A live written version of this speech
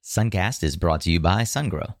Suncast is brought to you by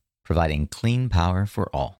SunGrow, providing clean power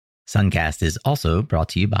for all. Suncast is also brought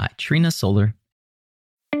to you by Trina Solar.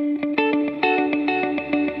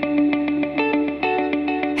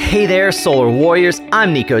 Hey there, Solar Warriors.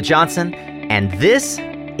 I'm Nico Johnson, and this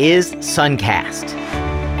is Suncast.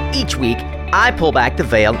 Each week, I pull back the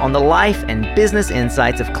veil on the life and business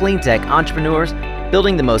insights of clean tech entrepreneurs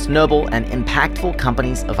building the most noble and impactful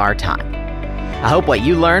companies of our time. I hope what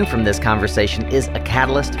you learn from this conversation is a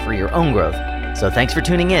catalyst for your own growth. So thanks for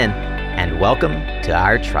tuning in, and welcome to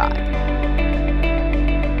our tribe.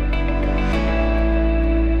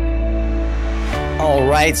 All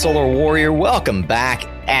right, Solar Warrior, welcome back.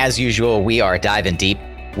 As usual, we are diving deep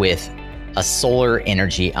with a solar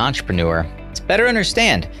energy entrepreneur to better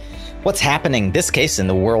understand what's happening, in this case, in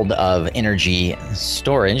the world of energy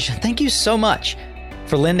storage. Thank you so much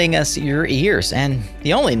for lending us your ears and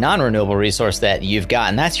the only non-renewable resource that you've got,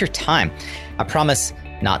 and that's your time. I promise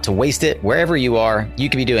not to waste it. Wherever you are, you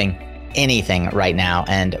could be doing anything right now,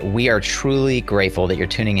 and we are truly grateful that you're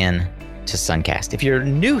tuning in to Suncast. If you're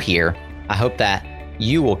new here, I hope that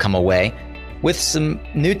you will come away with some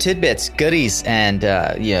new tidbits, goodies, and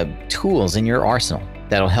tools in your arsenal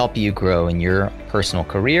that'll help you grow in your personal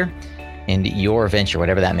career and your venture,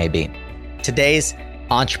 whatever that may be. Today's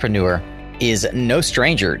entrepreneur is no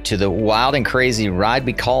stranger to the wild and crazy ride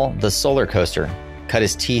we call the solar coaster. Cut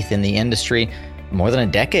his teeth in the industry more than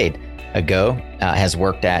a decade ago, has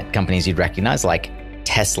worked at companies you'd recognize like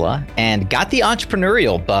Tesla, and got the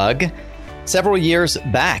entrepreneurial bug several years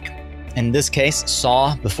back. In this case,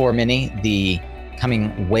 saw before many the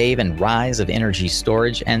coming wave and rise of energy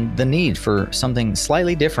storage and the need for something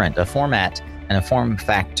slightly different, a format and a form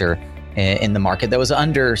factor in the market that was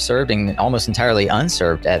underserved and almost entirely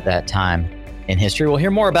unserved at that time in history. We'll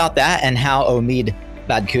hear more about that and how Omid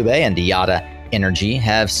Badkoubeh and Yada Energy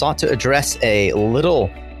have sought to address a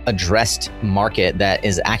little addressed market that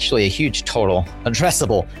is actually a huge total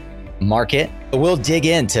addressable market. We'll dig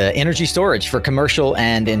into energy storage for commercial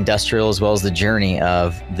and industrial, as well as the journey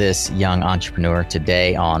of this young entrepreneur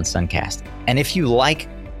today on Suncast. And if you like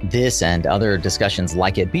this and other discussions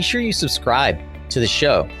like it, be sure you subscribe to the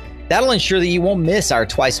show. That'll ensure that you won't miss our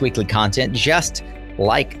twice weekly content just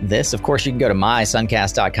like this. Of course, you can go to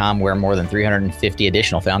mysuncast.com, where more than 350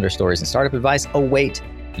 additional founder stories and startup advice await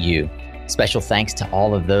you. Special thanks to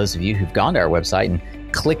all of those of you who've gone to our website and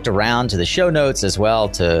clicked around to the show notes, as well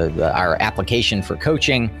to our application for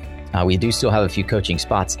coaching. We do still have a few coaching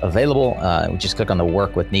spots available. Just click on the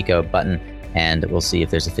Work with Nico button, and we'll see if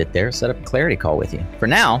there's a fit there. Set up a clarity call with you. For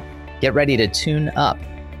now, get ready to tune up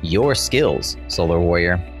your skills, Solar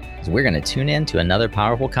Warrior, because we're going to tune in to another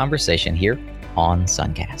powerful conversation here on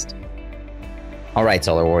Suncast. All right,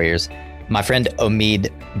 Solar Warriors. My friend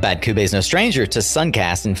Omid Badkoubeh is no stranger to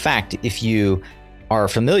Suncast. In fact, if you are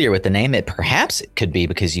familiar with the name, perhaps it could be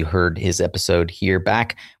because you heard his episode here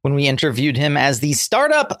back when we interviewed him as the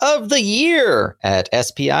Startup of the Year at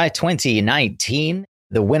SPI 2019,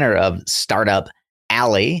 the winner of Startup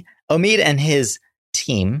Alley. Omid and his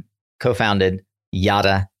team co-founded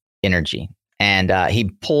Yada Energy. And he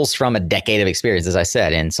pulls from a decade of experience, as I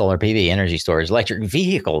said, in solar PV, energy storage, electric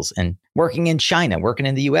vehicles, and working in China, working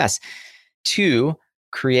in the US, to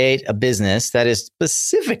create a business that is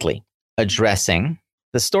specifically addressing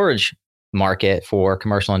the storage market for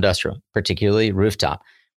commercial industrial, particularly rooftop,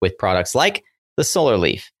 with products like the Solar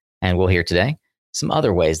Leaf. And we'll hear today some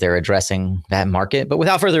other ways they're addressing that market. But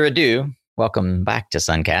without further ado, welcome back to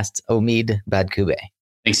Suncast, Omid Badkoubeh.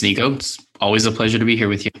 Thanks, Nico. It's always a pleasure to be here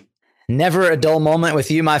with you. Never a dull moment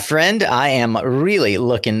with you, my friend. I am really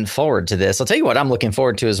looking forward to this. I'll tell you what I'm looking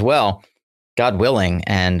forward to as well, God willing,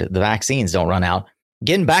 and the vaccines don't run out.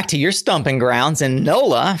 Getting back to your stomping grounds in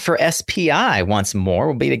NOLA for SPI once more.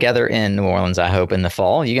 We'll be together in New Orleans, I hope, in the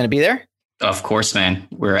fall. You going to be there? Of course, man.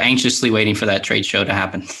 We're anxiously waiting for that trade show to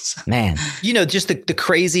happen. Man, just the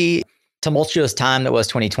crazy, tumultuous time that was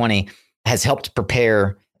 2020 has helped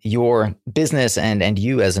prepare your business and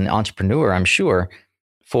you as an entrepreneur, I'm sure,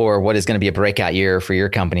 for what is going to be a breakout year for your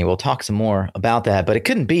company. We'll talk some more about that, but it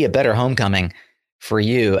couldn't be a better homecoming for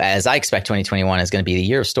you, as I expect 2021 is going to be the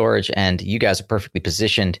year of storage, and you guys are perfectly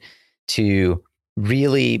positioned to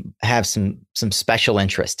really have some special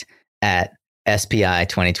interest at SPI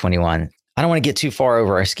 2021. I don't want to get too far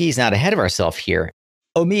over our skis and out ahead of ourselves here.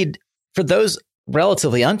 Omid, for those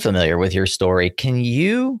relatively unfamiliar with your story, can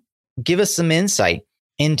you give us some insight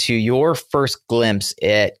into your first glimpse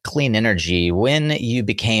at clean energy, when you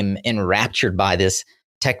became enraptured by this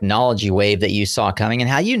technology wave that you saw coming,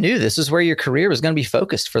 and how you knew this is where your career was going to be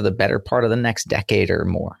focused for the better part of the next decade or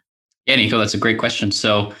more? Yeah, Nico, that's a great question.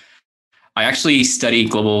 So I actually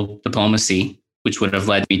studied global diplomacy which would have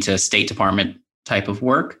led me to State Department type of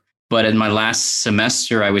work. But in my last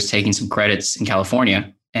semester, I was taking some credits in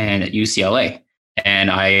California and at UCLA. And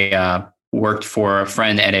I worked for a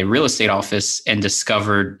friend at a real estate office and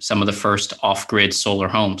discovered some of the first off-grid solar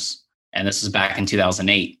homes. And this was back in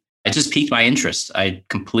 2008. It just piqued my interest. I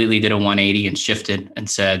completely did a 180 and shifted and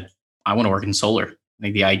said, I want to work in solar. I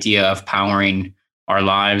think the idea of powering our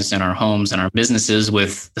lives and our homes and our businesses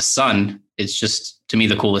with the sun is just, to me,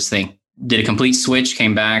 the coolest thing. Did a complete switch,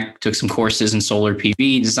 came back, took some courses in solar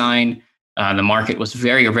PV design. The market was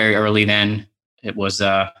very, very early then. It was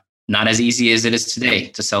not as easy as it is today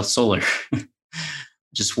to sell solar.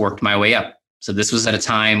 Just worked my way up. So this was at a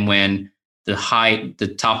time when the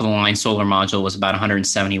top of the line solar module was about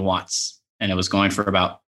 170 watts, and it was going for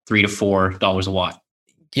about $3 to $4 a watt.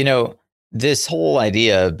 You know, this whole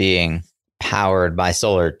idea of being powered by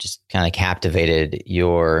solar just kind of captivated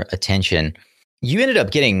your attention. You ended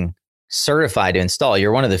up getting certified to install.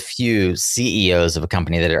 You're one of the few CEOs of a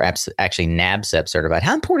company that are actually NABCEP certified.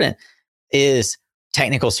 How important is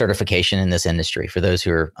technical certification in this industry for those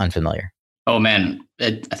who are unfamiliar? Oh man,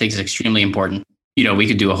 I think it's extremely important. You know, we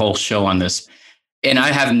could do a whole show on this. And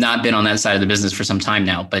I have not been on that side of the business for some time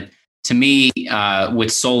now. But to me,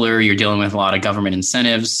 with solar, you're dealing with a lot of government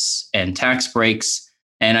incentives and tax breaks.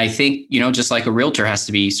 And I think, you know, just like a realtor has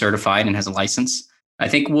to be certified and has a license, I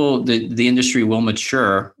think the industry will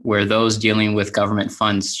mature where those dealing with government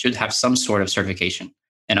funds should have some sort of certification.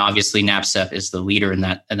 And obviously, NABCEP is the leader in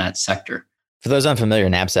that sector. For those unfamiliar,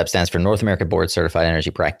 NABCEP stands for North American Board Certified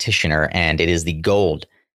Energy Practitioner, and it is the gold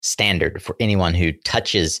standard for anyone who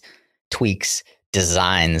touches, tweaks,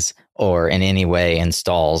 designs, or in any way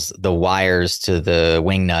installs the wires to the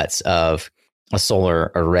wing nuts of a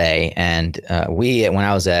solar array. And when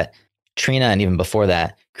I was at Trina and even before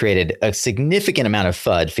that, created a significant amount of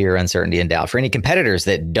FUD, fear, uncertainty, and doubt for any competitors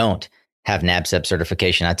that don't have NABCEP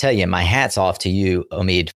certification. I tell you, my hat's off to you,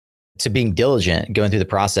 Omid, to being diligent, going through the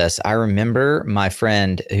process. I remember my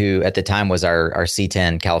friend who at the time was our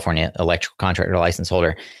C10 California electrical contractor license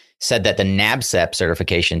holder said that the NABCEP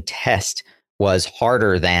certification test was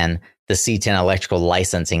harder than the C10 electrical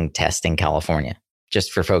licensing test in California,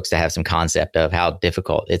 just for folks to have some concept of how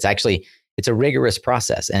difficult. It's a rigorous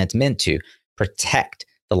process, and it's meant to protect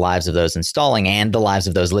the lives of those installing and the lives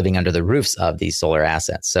of those living under the roofs of these solar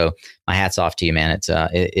assets. So my hat's off to you, man.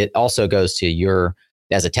 It also goes to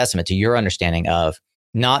as a testament to your understanding of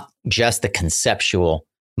not just the conceptual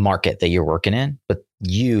market that you're working in, but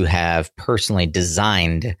you have personally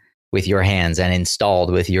designed with your hands and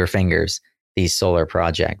installed with your fingers these solar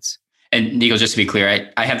projects. And Nico, just to be clear,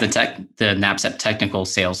 I have the NABCEP technical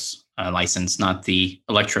sales license, not the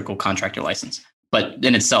electrical contractor license. But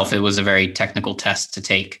in itself, it was a very technical test to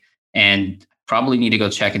take, and probably need to go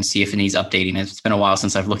check and see if it needs updating. It's been a while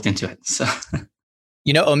since I've looked into it. So,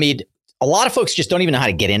 you know, Omid, a lot of folks just don't even know how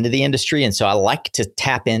to get into the industry. And so I like to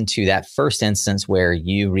tap into that first instance where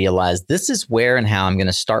you realize this is where and how I'm going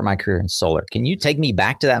to start my career in solar. Can you take me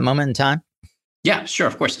back to that moment in time? Yeah, sure.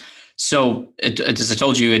 Of course. So as I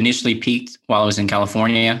told you, initially peaked while I was in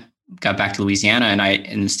California, got back to Louisiana, and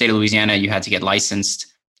in the state of Louisiana, you had to get licensed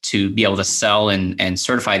to be able to sell and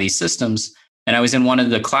certify these systems. And I was in one of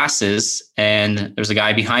the classes, and there was a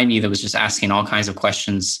guy behind me that was just asking all kinds of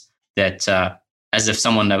questions that, as if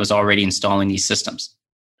someone that was already installing these systems.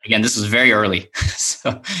 Again, this was very early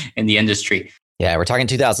in the industry. Yeah, we're talking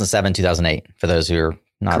 2007, 2008, for those who are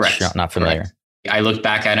not familiar. Correct. I looked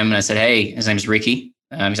back at him and I said, hey, his name is Ricky.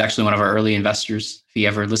 He's actually one of our early investors. If he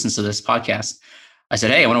ever listens to this podcast, I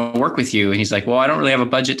said, hey, I want to work with you. And he's like, well, I don't really have a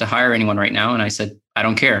budget to hire anyone right now. And I said, I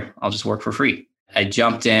don't care. I'll just work for free. I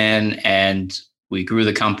jumped in and we grew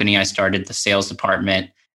the company. I started the sales department.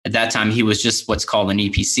 At that time, he was just what's called an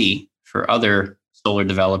EPC for other solar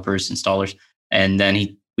developers, installers. And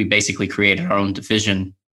then we basically created our own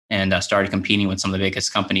division and started competing with some of the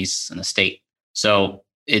biggest companies in the state. So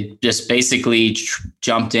it just basically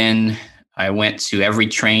jumped in. I went to every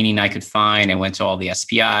training I could find. I went to all the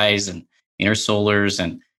SPIs and Intersolars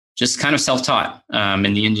and just kind of self-taught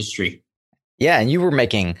in the industry. Yeah. And you were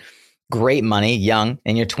making great money, young,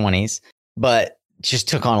 in your 20s, but just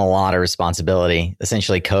took on a lot of responsibility,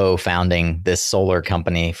 essentially co-founding this solar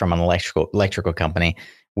company from an electrical company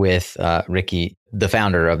with Ricky, the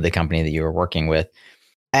founder of the company that you were working with.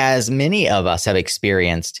 As many of us have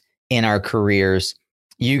experienced in our careers,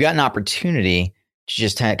 you got an opportunity to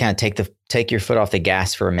just kind of take your foot off the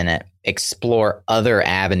gas for a minute, explore other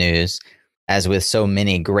avenues. As with so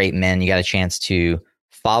many great men, you got a chance to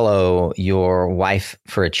follow your wife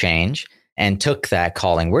for a change and took that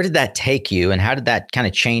calling. Where did that take you, and how did that kind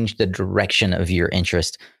of change the direction of your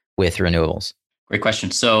interest with renewables? Great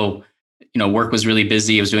question. So work was really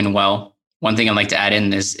busy. I was doing well. One thing I'd like to add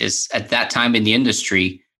in is at that time in the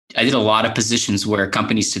industry, I did a lot of positions where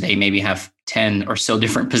companies today maybe have 10 or so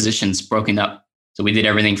different positions broken up. So we did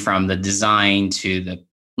everything from the design to the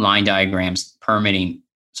line diagrams, permitting.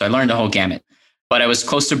 So I learned the whole gamut. But I was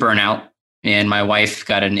close to burnout, and my wife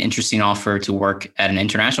got an interesting offer to work at an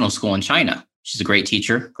international school in China. She's a great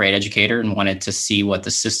teacher, great educator, and wanted to see what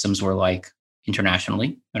the systems were like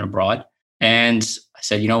internationally and abroad. And I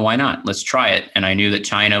said, why not? Let's try it. And I knew that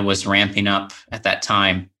China was ramping up at that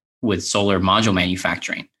time with solar module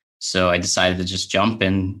manufacturing. So I decided to just jump,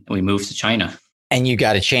 and we moved to China. And you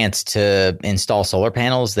got a chance to install solar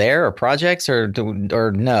panels there, or projects, or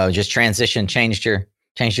no, just transition, changed your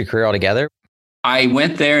career altogether? I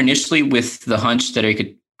went there initially with the hunch that I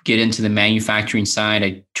could get into the manufacturing side.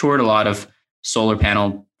 I toured a lot of solar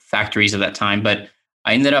panel factories at that time, but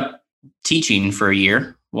I ended up teaching for a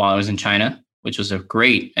year while I was in China, which was a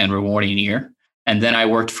great and rewarding year. And then I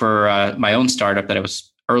worked for my own startup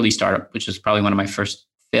early startup, which was probably one of my first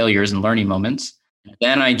failures and learning moments.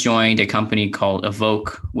 Then I joined a company called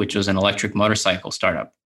Evoque, which was an electric motorcycle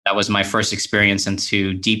startup. That was my first experience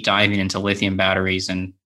into deep diving into lithium batteries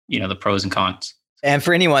and, the pros and cons. And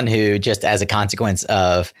for anyone who, just as a consequence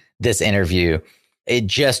of this interview, it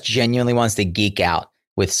just genuinely wants to geek out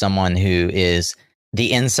with someone who is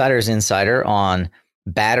the insider's insider on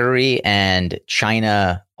battery and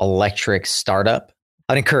China electric startup,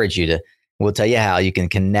 I'd encourage you we'll tell you how you can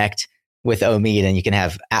connect with Omid, and you can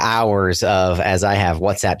have hours of, as I have,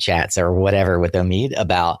 WhatsApp chats or whatever with Omid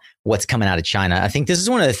about what's coming out of China. I think this is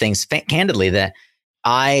one of the things, candidly, that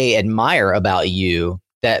I admire about you,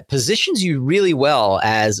 that positions you really well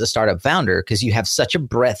as a startup founder, because you have such a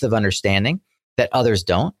breadth of understanding that others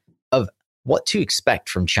don't, of what to expect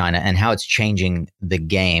from China and how it's changing the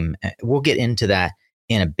game. We'll get into that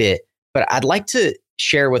in a bit, but I'd like to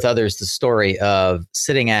share with others the story of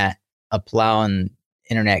sitting at a Plauen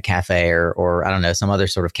internet cafe or I don't know, some other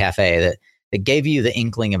sort of cafe that gave you the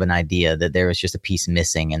inkling of an idea that there was just a piece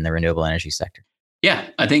missing in the renewable energy sector. Yeah,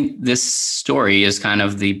 I think this story is kind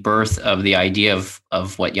of the birth of the idea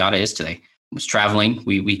of what Yada is today. I was traveling.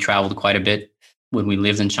 We traveled quite a bit when we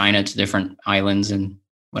lived in China to different islands and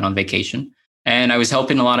went on vacation. And I was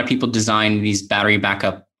helping a lot of people design these battery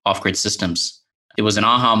backup off-grid systems. It was an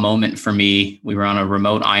aha moment for me. We were on a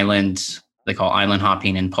remote island they call island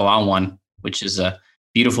hopping in Palawan, which is a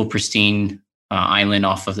beautiful, pristine island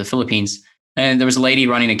off of the Philippines. And there was a lady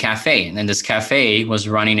running a cafe, and then this cafe was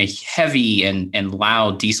running a heavy and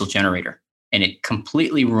loud diesel generator. And it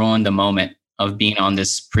completely ruined the moment of being on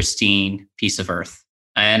this pristine piece of earth.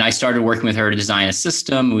 And I started working with her to design a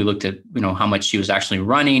system. We looked at, how much she was actually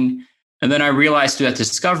running. And then I realized through that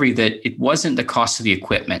discovery that it wasn't the cost of the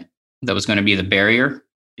equipment that was going to be the barrier.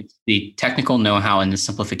 It's the technical know-how and the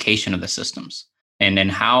simplification of the systems. And then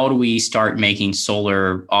how do we start making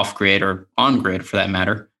solar off-grid or on-grid, for that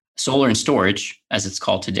matter, solar and storage, as it's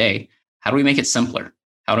called today, how do we make it simpler?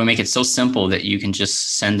 How do we make it so simple that you can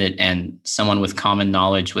just send it and someone with common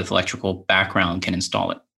knowledge with electrical background can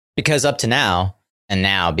install it? Because up to now, and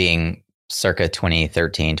now being circa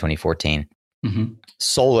 2013, 2014,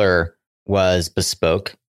 solar was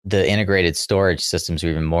bespoke. The integrated storage systems were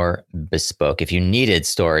even more bespoke. If you needed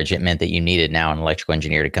storage, it meant that you needed now an electrical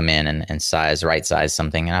engineer to come in and right size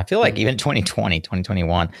something. And I feel like even 2020,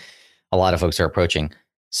 2021, a lot of folks are approaching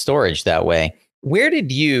storage that way. Where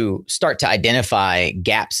did you start to identify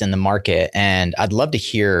gaps in the market? And I'd love to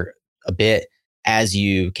hear a bit, as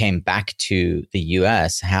you came back to the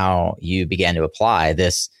US, how you began to apply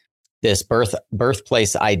this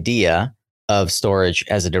birthplace idea of storage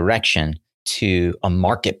as a direction to a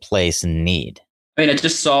marketplace need. I mean, I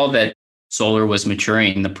just saw that solar was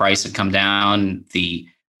maturing. The price had come down. The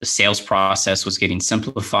sales process was getting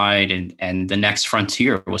simplified, and the next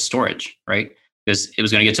frontier was storage, right? Because it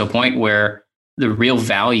was going to get to a point where the real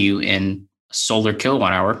value in solar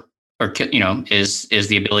kilowatt hour, is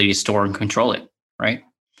the ability to store and control it, right?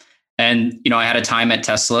 And, I had a time at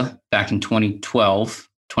Tesla back in 2012,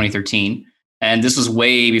 2013, and this was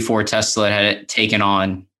way before Tesla had taken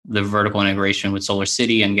on the vertical integration with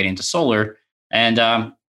SolarCity and getting to solar. And,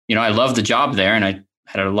 I loved the job there, and I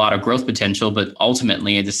had a lot of growth potential, but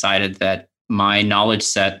ultimately I decided that my knowledge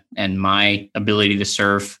set and my ability to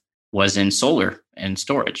serve was in solar and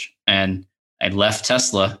storage. And I left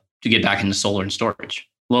Tesla to get back into solar and storage.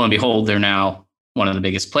 Lo and behold, they're now one of the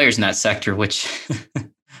biggest players in that sector, which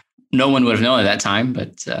no one would have known at that time.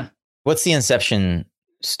 But what's the inception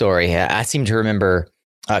story? I seem to remember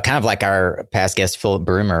kind of like our past guest, Philip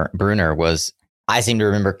Brunner, was I seem to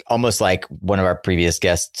remember almost like one of our previous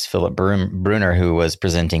guests, Philip Bruner, who was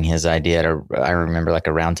presenting his idea at I remember like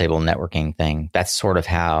a roundtable networking thing. That's sort of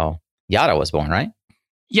how Yada was born, right?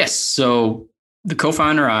 Yes. So the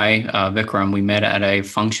co-founder, Vikram, we met at a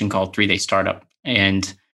function called 3-Day Startup.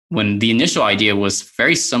 And when the initial idea was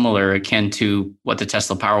very similar, akin to what the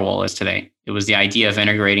Tesla Powerwall is today, it was the idea of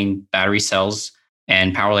integrating battery cells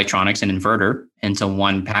and power electronics and inverter into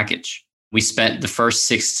one package. We spent the first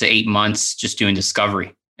 6 to 8 months just doing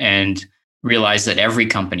discovery and realized that every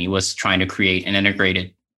company was trying to create an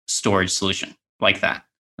integrated storage solution like that.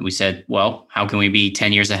 And we said, well, how can we be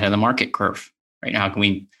 10 years ahead of the market curve? Right now,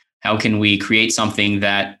 how can we create something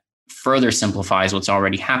that further simplifies what's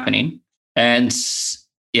already happening? And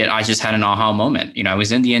I just had an aha moment. I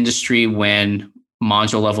was in the industry when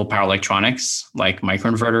module level power electronics like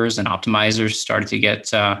microinverters and optimizers started to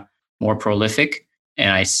get more prolific.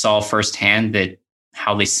 And I saw firsthand that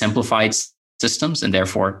how they simplified systems and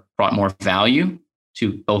therefore brought more value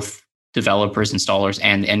to both developers, installers,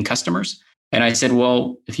 and end customers. And I said,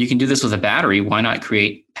 well, if you can do this with a battery, why not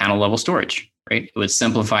create panel level storage, right? It would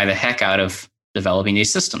simplify the heck out of developing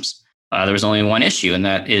these systems. There was only one issue, and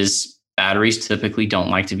that is batteries typically don't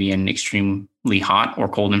like to be in extremely hot or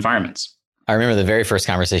cold environments. I remember the very first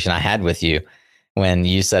conversation I had with you when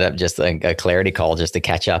you set up just a clarity call just to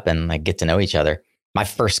catch up and like get to know each other. My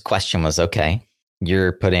first question was, okay,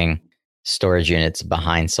 you're putting storage units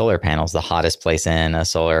behind solar panels, the hottest place in a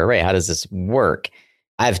solar array. How does this work?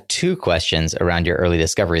 I have 2 questions around your early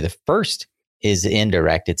discovery. The first is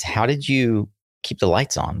indirect. It's how did you keep the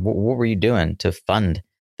lights on? What were you doing to fund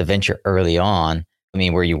the venture early on? I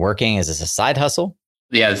mean, were you working? Is this a side hustle?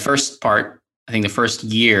 Yeah, the first part, I think the first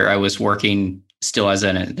year I was working still as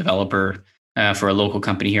a developer for a local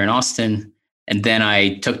company here in Austin. And then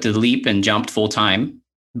I took the leap and jumped full time.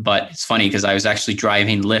 But it's funny because I was actually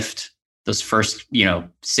driving Lyft those first,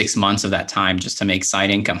 6 months of that time just to make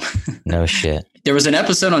side income. No shit. There was an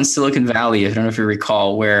episode on Silicon Valley, I don't know if you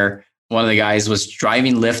recall, where one of the guys was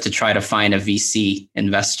driving Lyft to try to find a VC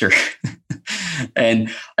investor. And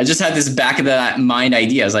I just had this back of the mind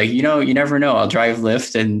idea. I was like, you never know. I'll drive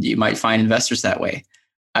Lyft and you might find investors that way.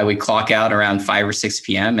 I would clock out around 5 or 6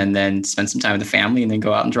 p.m. and then spend some time with the family and then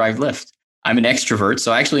go out and drive Lyft. I'm an extrovert,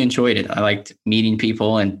 so I actually enjoyed it. I liked meeting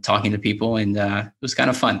people and talking to people, and it was kind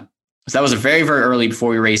of fun. So that was very, very early before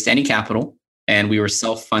we raised any capital, and we were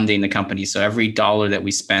self-funding the company. So every dollar that we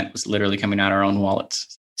spent was literally coming out of our own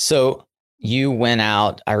wallets. So you went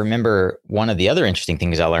out. I remember one of the other interesting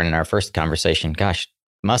things I learned in our first conversation,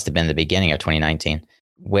 must have been the beginning of 2019,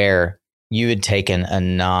 where you had taken a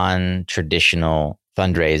non-traditional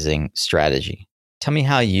fundraising strategy. Tell me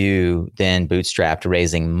how you then bootstrapped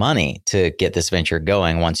raising money to get this venture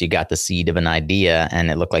going once you got the seed of an idea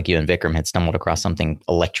and it looked like you and Vikram had stumbled across something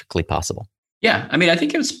electrically possible. Yeah, I mean, I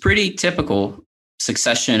think it was pretty typical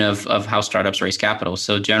succession of how startups raise capital.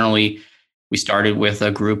 So generally, we started with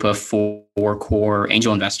a group of 4 core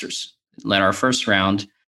angel investors, led our first round.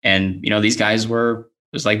 And, these guys it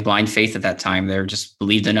was like blind faith at that time. They just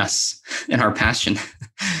believed in us and our passion.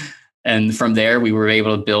 And from there, we were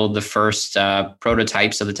able to build the first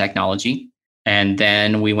prototypes of the technology. And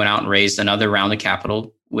then we went out and raised another round of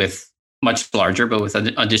capital with much larger, but with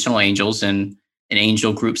additional angels and an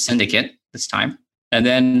angel group syndicate this time. And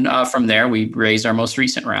then from there, we raised our most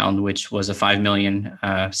recent round, which was a $5 million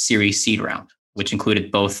Series seed round, which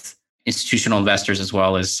included both institutional investors as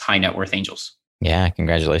well as high net worth angels. Yeah,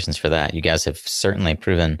 congratulations for that. You guys have certainly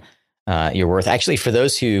proven your worth. Actually, for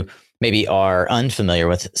those who maybe are unfamiliar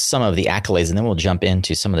with some of the accolades, and then we'll jump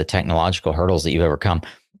into some of the technological hurdles that you've overcome.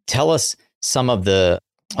 Tell us some of the,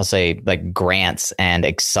 I'll say, like grants and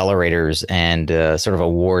accelerators and sort of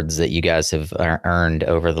awards that you guys have earned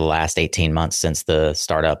over the last 18 months since the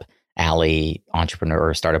Startup Alley Entrepreneur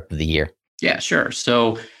or Startup of the Year. Yeah, sure.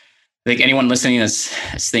 So I think anyone listening is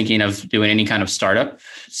thinking of doing any kind of startup,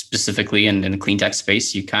 specifically in the clean tech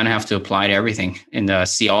space, you kind of have to apply to everything and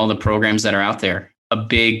see all the programs that are out there. A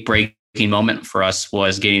big breaking moment for us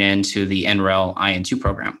was getting into the NREL IN2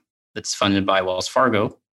 program that's funded by Wells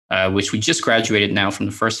Fargo, which we just graduated now from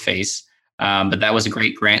the first phase. But that was a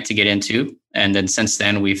great grant to get into. And then since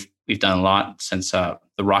then, we've done a lot since the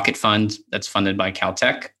Rocket Fund that's funded by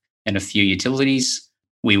Caltech and a few utilities.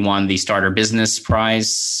 We won the Starter Business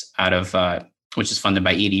Prize out of which is funded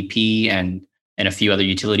by EDP and a few other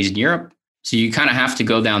utilities in Europe. So you kind of have to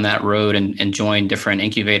go down that road and join different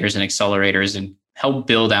incubators and accelerators and help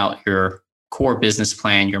build out your core business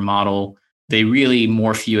plan, your model. They really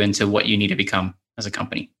morph you into what you need to become as a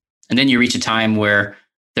company. And then you reach a time where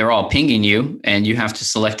they're all pinging you and you have to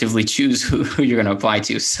selectively choose who you're going to apply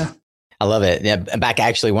to. So I love it. Yeah, back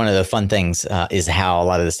actually, one of the fun things is how a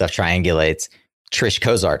lot of this stuff triangulates. Trish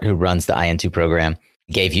Cozart, who runs the IN2 program,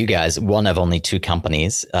 gave you guys one of only two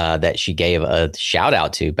companies that she gave a shout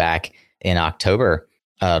out to back in October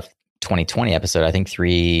of 2020 episode, I think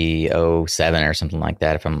 307 or something like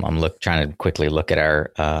that. If I'm trying to quickly look at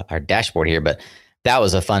our dashboard here, but that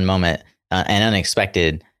was a fun moment and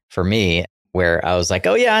unexpected for me, where I was like,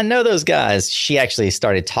 oh yeah, I know those guys. She actually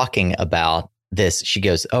started talking about this. She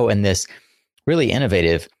goes, oh, and this really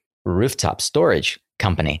innovative rooftop storage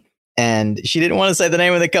company. And she didn't want to say the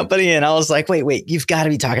name of the company. And I was like, wait, you've got to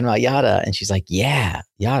be talking about Yada. And she's like, yeah,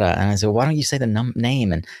 Yada. And I said, why don't you say the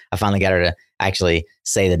name? And I finally got her to actually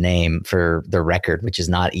say the name for the record, which is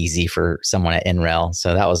not easy for someone at NREL.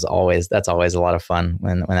 So that's always a lot of fun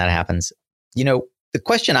when that happens. You know, the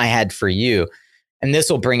question I had for you, and this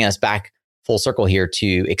will bring us back full circle here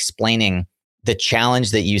to explaining the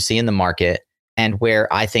challenge that you see in the market, and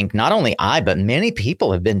where I think not only but many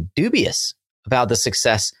people have been dubious about the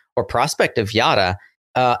success or prospect of Yada.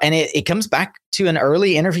 And it comes back to an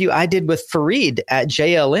early interview I did with Fareed at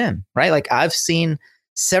JLM, right? Like, I've seen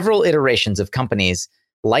several iterations of companies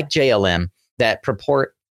like JLM that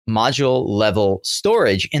purport module level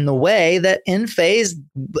storage in the way that Enphase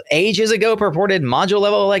ages ago purported module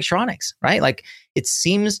level electronics, right? Like, it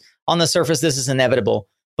seems on the surface this is inevitable,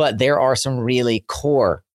 but there are some really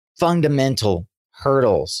core fundamental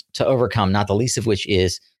hurdles to overcome, not the least of which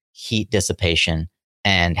is heat dissipation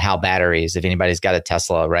and how batteries, if anybody's got a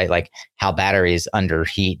Tesla, right? Like, how batteries under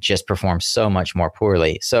heat just perform so much more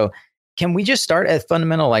poorly. So can we just start at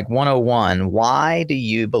fundamental, like 101? Why do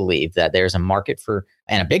you believe that there's a market for,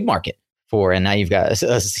 and a big market for, and now you've got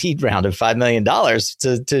a seed round of $5 million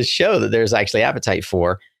to show that there's actually appetite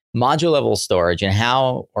for module level storage? And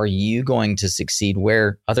how are you going to succeed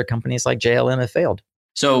where other companies like JLM have failed?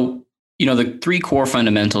 So, the three core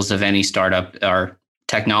fundamentals of any startup are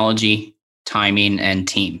technology, timing, and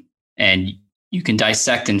team. And you can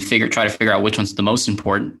dissect and try to figure out which one's the most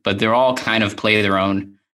important, but they're all kind of play their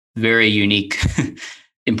own very unique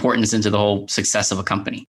importance into the whole success of a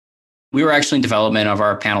company. We were actually in development of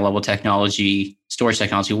our panel level technology, storage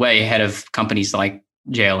technology, way ahead of companies like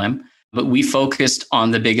JLM, but we focused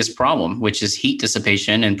on the biggest problem, which is heat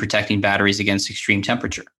dissipation and protecting batteries against extreme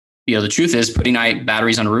temperature. The truth is, putting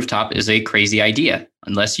batteries on a rooftop is a crazy idea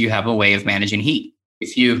unless you have a way of managing heat.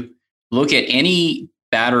 If you look at any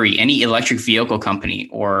battery, any electric vehicle company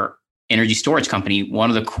or energy storage company, one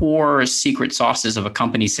of the core secret sauces of a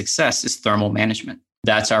company's success is thermal management.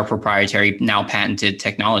 That's our proprietary, now patented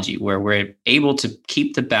technology, where we're able to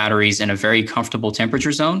keep the batteries in a very comfortable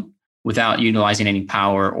temperature zone without utilizing any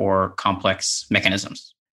power or complex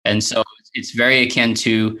mechanisms. And so it's very akin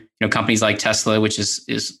to companies like Tesla, which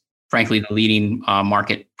is frankly the leading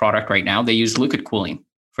market product right now. They use liquid cooling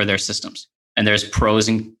for their systems. And there's pros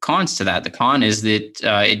and cons to that. The con is that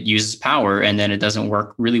it uses power, and then it doesn't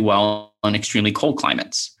work really well in extremely cold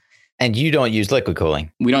climates. And you don't use liquid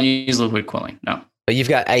cooling? We don't use liquid cooling, no. But you've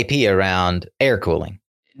got IP around air cooling.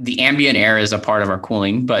 The ambient air is a part of our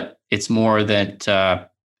cooling, but it's more that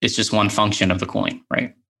it's just one function of the cooling,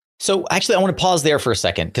 right? So actually, I want to pause there for a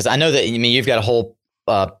second, because I know that you've got a whole,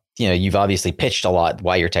 you've obviously pitched a lot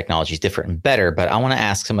why your technology is different and better, but I want to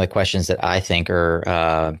ask some of the questions that I think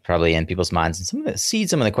are probably in people's minds, and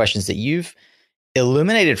some of the questions that you've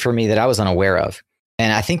illuminated for me that I was unaware of.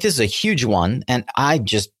 And I think this is a huge one. And I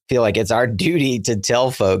just feel like it's our duty to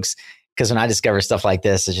tell folks, because when I discover stuff like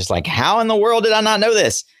this, it's just like, how in the world did I not know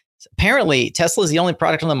this? Apparently, Tesla is the only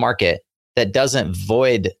product on the market that doesn't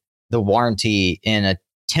void the warranty in a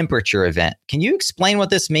temperature event. Can you explain what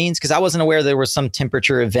this means? Because I wasn't aware there was some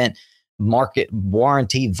temperature event market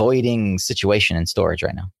warranty voiding situation in storage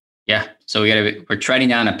right now. Yeah, so we're treading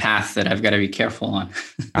down a path that I've got to be careful on.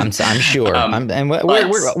 I'm sure,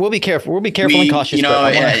 we'll be careful. We'll be careful and cautious.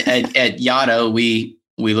 At Yada, we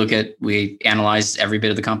analyze every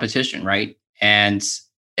bit of the competition, right? And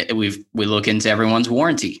we look into everyone's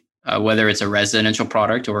warranty, whether it's a residential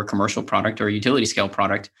product or a commercial product or a utility scale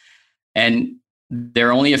product. And there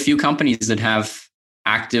are only a few companies that have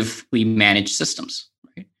actively managed systems,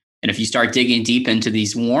 right? And if you start digging deep into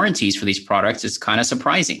these warranties for these products, it's kind of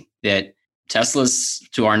surprising that Tesla's,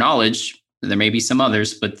 to our knowledge, there may be some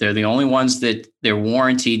others, but they're the only ones that their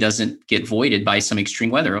warranty doesn't get voided by some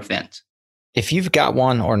extreme weather event. If you've got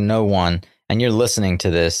one or no one, and you're listening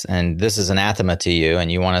to this, and this is anathema to you,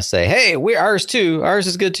 and you want to say, hey, we're ours too, ours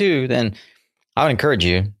is good too, then I would encourage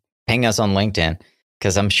you, ping us on LinkedIn,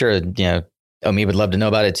 because I'm sure, Omid would love to know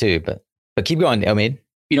about it too. But keep going, Omid.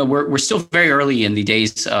 We're still very early in the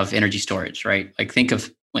days of energy storage, right? Like, think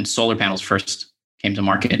of when solar panels first came to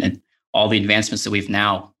market and all the advancements that we've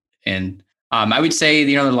now And I would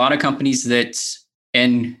say, a lot of companies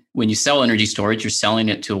and when you sell energy storage, you're selling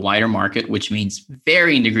it to a wider market, which means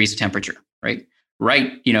varying degrees of temperature, right?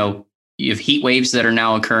 Right. You have heat waves that are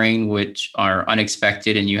now occurring, which are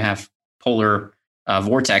unexpected, and you have polar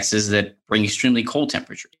vortexes that bring extremely cold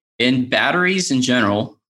temperature. In batteries in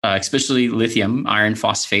general, especially lithium iron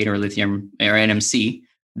phosphate or lithium or NMC,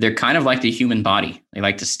 they're kind of like the human body. They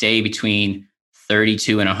like to stay between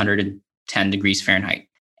 32 and 110 degrees Fahrenheit.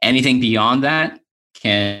 Anything beyond that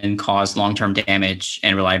can cause long-term damage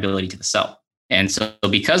and reliability to the cell. And so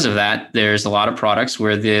because of that, there's a lot of products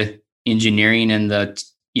where the engineering and the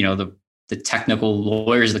technical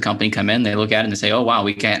lawyers of the company come in, they look at it and they say, oh, wow,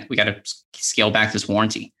 we got to scale back this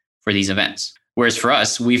warranty for these events. Whereas for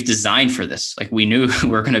us, we've designed for this. Like, we knew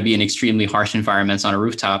we're going to be in extremely harsh environments on a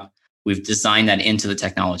rooftop. We've designed that into the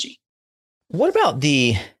technology. What about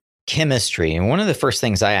the chemistry? And one of the first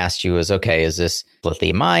things I asked you was, okay, is this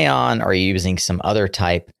lithium ion? Are you using some other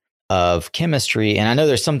type of chemistry? And I know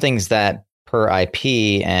there's some things that per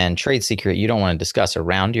IP and trade secret you don't want to discuss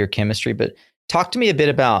around your chemistry, but talk to me a bit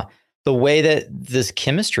about the way that this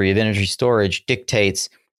chemistry of energy storage dictates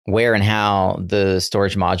where and how the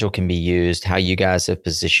storage module can be used, how you guys have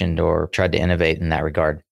positioned or tried to innovate in that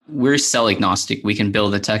regard. We're cell agnostic. We can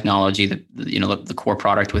build the technology, the core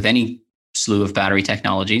product with any slew of battery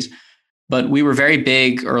technologies. But we were very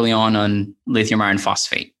big early on lithium iron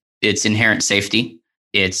phosphate. Its inherent safety,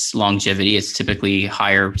 its longevity, it's typically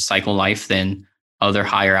higher cycle life than other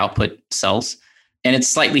higher output cells. And it's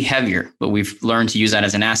slightly heavier, but we've learned to use that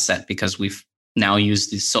as an asset because we've now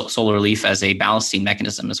used the solar leaf as a ballasting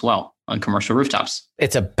mechanism as well on commercial rooftops.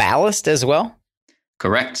 It's a ballast as well?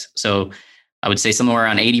 Correct. So I would say somewhere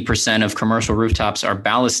around 80% of commercial rooftops are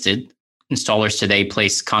ballasted. Installers today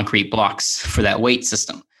place concrete blocks for that weight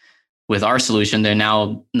system. With our solution, they're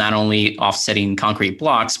now not only offsetting concrete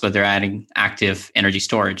blocks, but they're adding active energy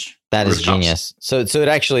storage. That is genius. So it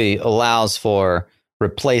actually allows for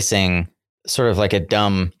replacing sort of like a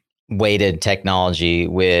dumb weighted technology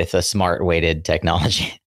with a smart weighted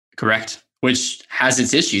technology. Correct. Which has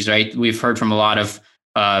its issues, right? We've heard from a lot of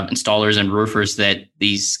installers and roofers that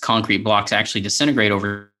these concrete blocks actually disintegrate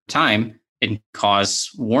over time and cause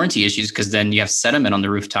warranty issues because then you have sediment on the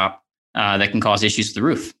rooftop that can cause issues with the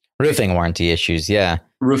roof. Roofing warranty issues, yeah.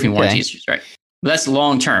 Roofing warranty issues, right. But that's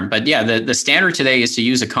long term. But yeah, the standard today is to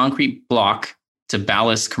use a concrete block to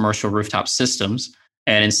ballast commercial rooftop systems.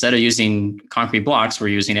 And instead of using concrete blocks, we're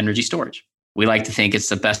using energy storage. We like to think it's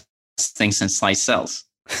the best thing since sliced cells.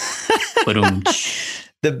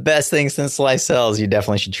 The best thing since sliced cells. You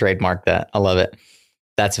definitely should trademark that. I love it.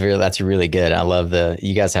 That's really good. I love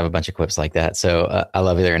you guys have a bunch of quips like that. So I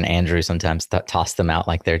love it. And Andrew sometimes toss them out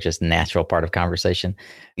like they're just natural part of conversation.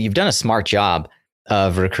 You've done a smart job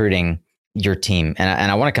of recruiting your team.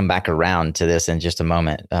 And I want to come back around to this in just a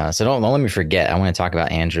moment. So don't let me forget. I want to talk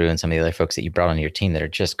about Andrew and some of the other folks that you brought on your team that are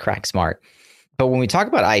just crack smart. But when we talk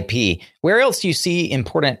about IP, where else do you see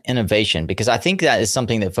important innovation? Because I think that is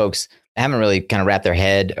something that folks haven't really kind of wrapped their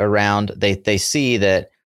head around. They see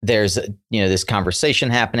that there's this conversation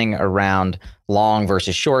happening around long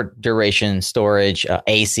versus short duration storage,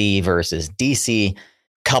 AC versus DC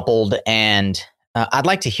coupled. And I'd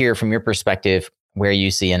like to hear from your perspective where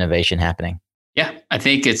you see innovation happening. Yeah, I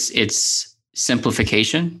think it's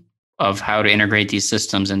simplification of how to integrate these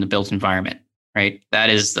systems in the built environment, right? That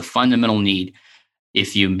is the fundamental need.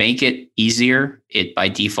 If you make it easier, it by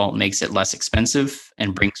default makes it less expensive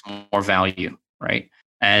and brings more value, right?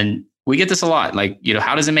 And we get this a lot. Like,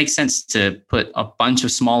 how does it make sense to put a bunch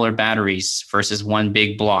of smaller batteries versus one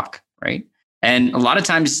big block, right? And a lot of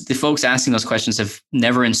times the folks asking those questions have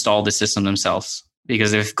never installed the system themselves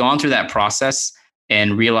because they've gone through that process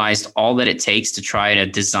and realized all that it takes to try to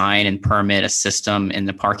design and permit a system in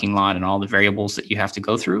the parking lot and all the variables that you have to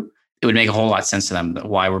go through. It would make a whole lot of sense to them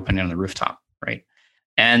why we're putting it on the rooftop, right?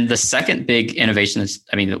 And the second big innovation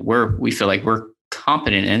that we feel like we're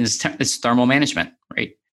competent in is thermal management,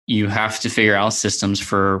 right? You have to figure out systems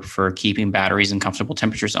for keeping batteries in comfortable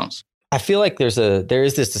temperature zones. I feel like there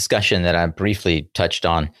is this discussion that I briefly touched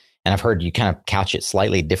on, and I've heard you kind of couch it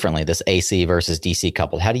slightly differently, this AC versus DC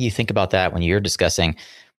coupled. How do you think about that when you're discussing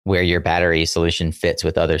where your battery solution fits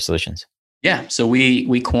with other solutions? Yeah, so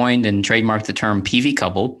we coined and trademarked the term PV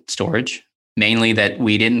coupled storage, mainly that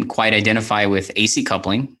we didn't quite identify with AC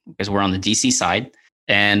coupling because we're on the DC side.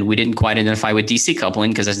 And we didn't quite identify with DC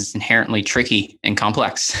coupling because it's inherently tricky and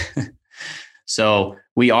complex. So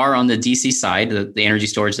we are on the DC side. The energy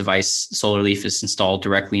storage device, Solar Leaf, is installed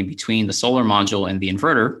directly in between the solar module and the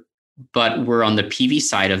inverter, but we're on the PV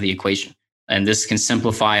side of the equation. And this can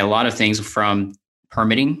simplify a lot of things from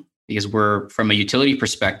permitting, because we're, from a utility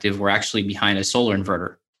perspective, we're actually behind a solar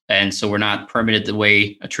inverter. And so we're not permitted the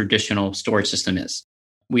way a traditional storage system is.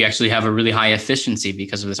 We actually have a really high efficiency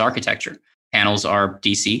because of this architecture. Panels are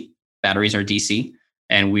DC, batteries are DC,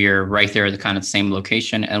 and we're right there at the kind of same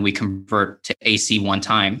location, and we convert to AC one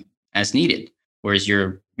time as needed. Whereas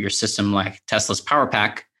your system, like Tesla's Power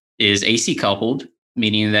Pack, is AC coupled,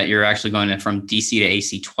 meaning that you're actually going from DC to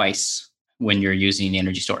AC twice when you're using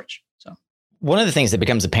energy storage. So one of the things that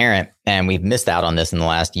becomes apparent, and we've missed out on this in the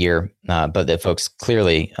last year, but that folks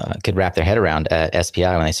clearly could wrap their head around at SPI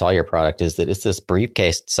when they saw your product, is that it's this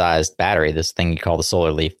briefcase-sized battery, this thing you call the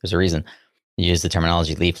solar leaf. There's a reason you use the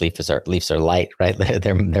terminology leaf. Leaves are light, right?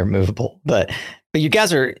 They're movable. But you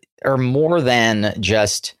guys are more than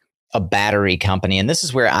just a battery company. And this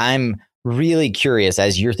is where I'm really curious,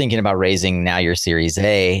 as you're thinking about raising now your Series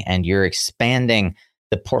A and you're expanding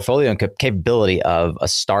the portfolio and capability of a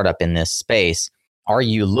startup in this space. Are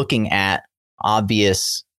you looking at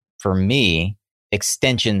obvious, for me,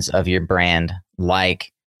 extensions of your brand,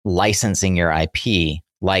 like licensing your IP,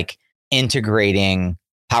 like integrating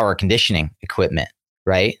power conditioning equipment,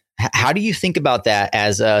 right? How do you think about that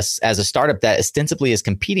as a startup that ostensibly is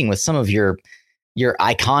competing with some of your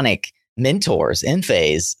iconic mentors,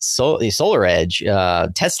 Enphase,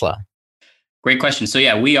 SolarEdge, Tesla? Great question. So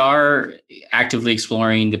yeah, we are actively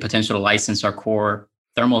exploring the potential to license our core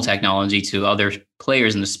thermal technology to other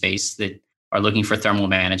players in the space that are looking for thermal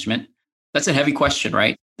management. That's a heavy question,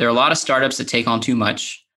 right? There are a lot of startups that take on too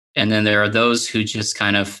much, and then there are those who just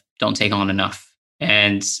kind of don't take on enough.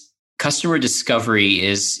 And customer discovery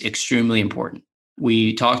is extremely important.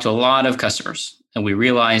 We talk to a lot of customers, and we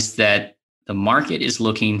realize that the market is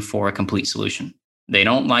looking for a complete solution. They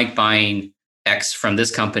don't like buying X from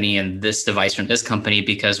this company and this device from this company,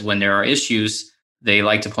 because when there are issues, they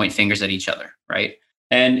like to point fingers at each other, right?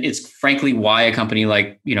 And it's frankly why a company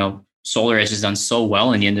like, SolarEdge has done so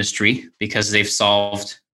well in the industry, because they've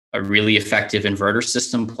solved a really effective inverter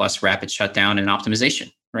system plus rapid shutdown and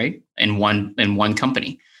optimization, right? In one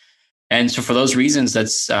company. And so for those reasons,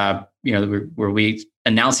 that's, we're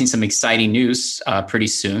announcing some exciting news pretty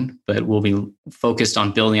soon, but we'll be focused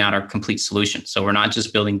on building out our complete solution. So we're not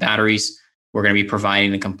just building batteries. We're going to be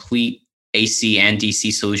providing a complete AC and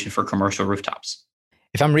DC solution for commercial rooftops.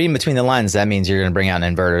 If I'm reading between the lines, that means you're going to bring out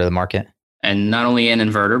an inverter to the market. And not only an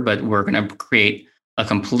inverter, but we're going to create a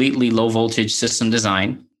completely low voltage system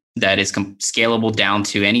design that is scalable down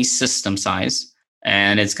to any system size.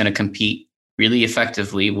 And it's going to compete really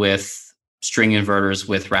effectively with string inverters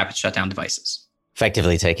with rapid shutdown devices.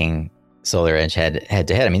 Effectively taking SolarEdge head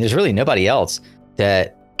to head. I mean, there's really nobody else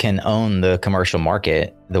that can own the commercial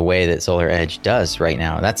market the way that SolarEdge does right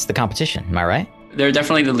now. That's the competition. Am I right? They're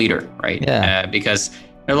definitely the leader, right? Yeah. Because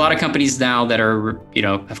there are a lot of companies now that are,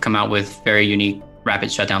 have come out with very unique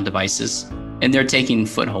rapid shutdown devices, and they're taking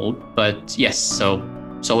foothold. But yes, so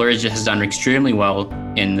SolarEdge has done extremely well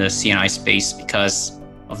in the C&I space because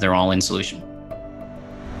of their all-in solution.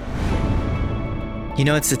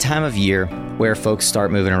 It's the time of year where folks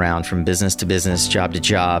start moving around from business to business, job to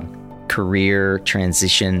job. Career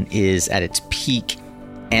transition is at its peak,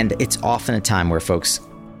 and it's often a time where folks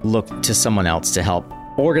look to someone else to help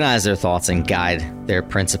organize their thoughts and guide their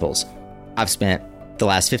principles. I've spent the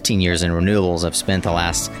last 15 years in renewables. I've spent the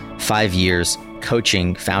last 5 years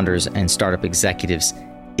coaching founders and startup executives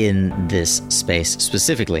in this space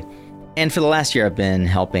specifically. And for the last year, I've been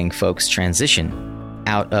helping folks transition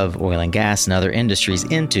out of oil and gas and other industries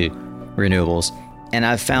into renewables. And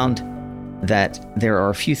I've found that there are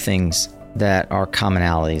a few things that are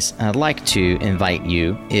commonalities. And I'd like to invite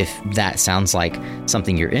you, if that sounds like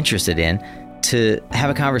something you're interested in, to have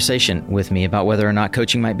a conversation with me about whether or not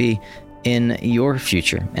coaching might be in your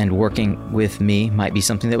future, and working with me might be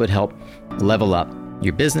something that would help level up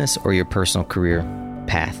your business or your personal career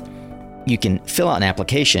path. You can fill out an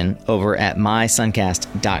application over at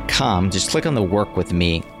mysuncast.com. Just click on the Work With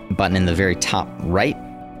Me button in the very top right.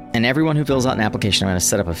 And everyone who fills out an application, I'm going to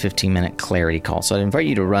set up a 15-minute clarity call. So I'd invite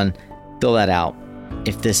you to fill that out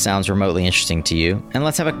if this sounds remotely interesting to you. And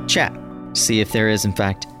let's have a chat. See if there is, in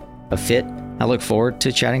fact, a fit. I look forward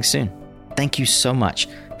to chatting soon. Thank you so much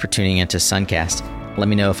for tuning into Suncast. Let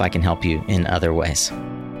me know if I can help you in other ways.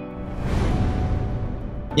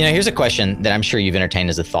 Here's a question that I'm sure you've entertained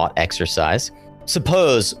as a thought exercise.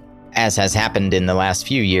 Suppose, as has happened in the last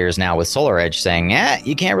few years now with SolarEdge saying,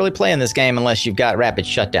 you can't really play in this game unless you've got rapid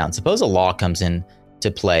shutdown. Suppose a law comes in to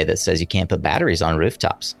play that says you can't put batteries on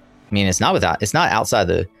rooftops. I mean, it's not outside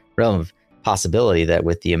the realm of possibility that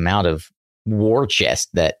with the amount of war chest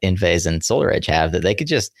that Enphase and SolarEdge have, that they could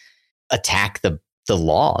just attack the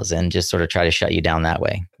laws and just sort of try to shut you down that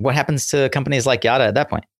way. What happens to companies like Yada at that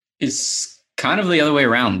point? It's kind of the other way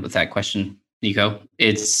around with that question, Nico.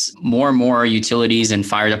 It's more and more utilities and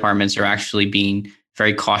fire departments are actually being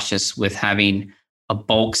very cautious with having a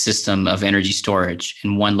bulk system of energy storage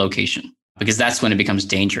in one location, because that's when it becomes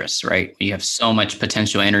dangerous, right? You have so much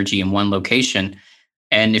potential energy in one location.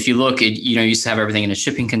 And if you look at, you used to have everything in a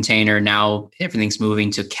shipping container. Now everything's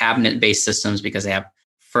moving to cabinet-based systems because they have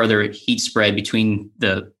further heat spread between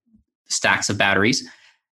the stacks of batteries.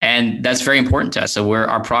 And that's very important to us. So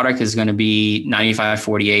our product is going to be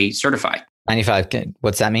 9540A certified. 95,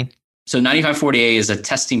 what's that mean? So 9540A is a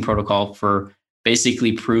testing protocol for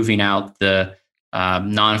basically proving out the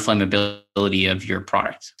non-flammability of your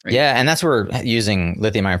product. Right? Yeah, and that's where using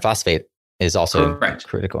lithium iron phosphate is also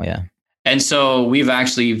critical. Yeah. And so we've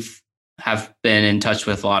actually have been in touch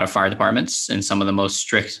with a lot of fire departments in some of the most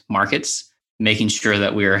strict markets, making sure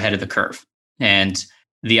that we're ahead of the curve. And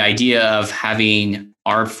the idea of having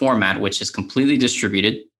our format, which is completely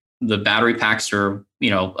distributed, the battery packs are,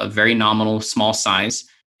 a very nominal small size,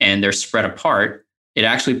 and they're spread apart. It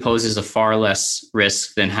actually poses a far less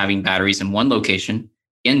risk than having batteries in one location,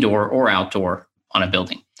 indoor or outdoor on a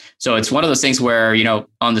building. So it's one of those things where,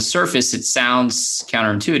 on the surface, it sounds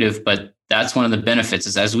counterintuitive, but that's one of the benefits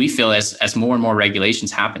is as we feel as more and more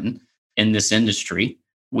regulations happen in this industry,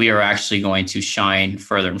 we are actually going to shine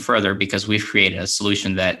further and further because we've created a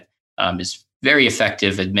solution that is very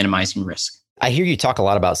effective at minimizing risk. I hear you talk a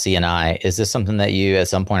lot about C&I. Is this something that you at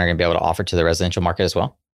some point are going to be able to offer to the residential market as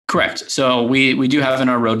well? Correct. So we do have in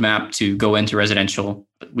our roadmap to go into residential.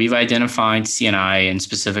 We've identified C&I and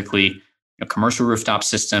specifically commercial rooftop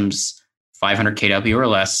systems, 500 kW or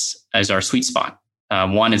less as our sweet spot.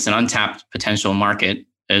 One, it's an untapped potential market.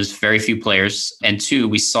 There's very few players. And two,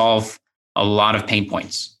 we solve a lot of pain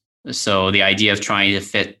points. So the idea of trying to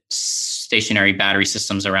fit stationary battery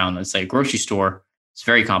systems around, let's say a grocery store, it's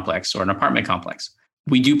very complex, or an apartment complex.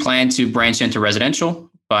 We do plan to branch into residential,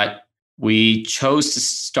 but we chose to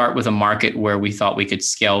start with a market where we thought we could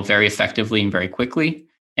scale very effectively and very quickly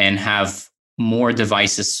and have more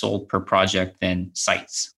devices sold per project than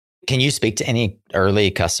sites. Can you speak to any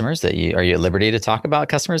early customers are you at liberty to talk about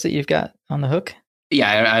customers that you've got on the hook?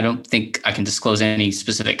 Yeah, I don't think I can disclose any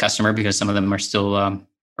specific customer because some of them are still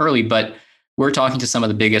early, but we're talking to some of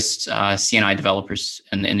the biggest C&I developers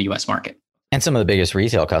in the US market. And some of the biggest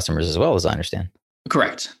retail customers as well, as I understand.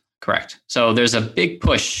 Correct. So there's a big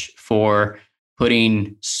push for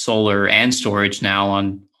putting solar and storage now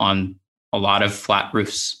on a lot of flat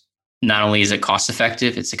roofs. Not only is it cost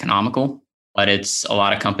effective, it's economical, but it's a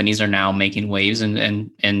lot of companies are now making waves and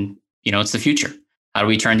it's the future. How do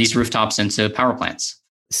we turn these rooftops into power plants?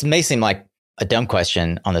 This may seem like a dumb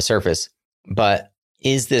question on the surface, but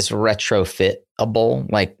is this retrofitable?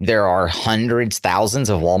 Like there are hundreds, thousands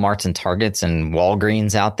of Walmarts and Targets and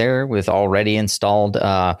Walgreens out there with already installed.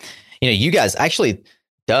 You guys actually,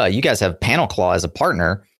 you guys have PanelClaw as a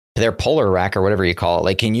partner. Their Polar Rack or whatever you call it.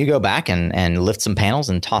 Like, can you go back and lift some panels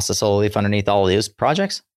and toss a solar leaf underneath all of those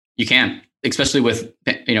projects? You can, especially with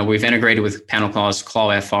we've integrated with PanelClaw's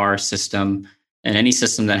Claw FR system, and any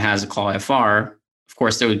system that has a Claw FR. Of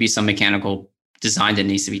course, there would be some mechanical design that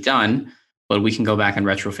needs to be done, but we can go back and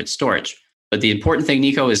retrofit storage. But the important thing,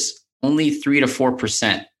 Nico, is only 3 to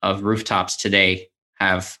 4% of rooftops today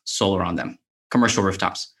have solar on them, commercial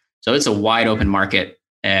rooftops. So it's a wide open market,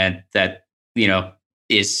 and that,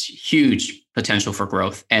 is huge potential for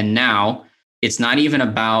growth. And now it's not even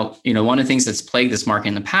about, one of the things that's plagued this market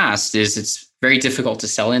in the past is it's very difficult to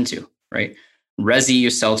sell into, right? Resi, you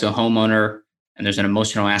sell to a homeowner, and there's an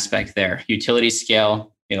emotional aspect there. Utility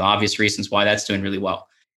scale, obvious reasons why that's doing really well.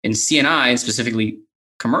 In C&I, and specifically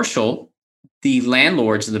commercial, the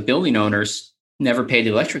landlords, the building owners, never paid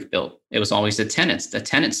the electric bill. It was always the tenants. The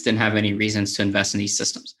tenants didn't have any reasons to invest in these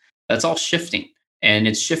systems. That's all shifting. And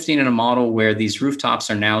it's shifting in a model where these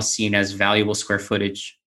rooftops are now seen as valuable square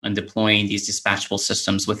footage and deploying these dispatchable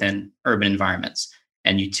systems within urban environments.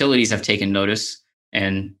 And utilities have taken notice,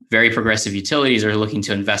 and very progressive utilities are looking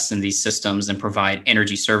to invest in these systems and provide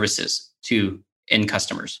energy services to end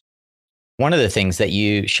customers. One of the things that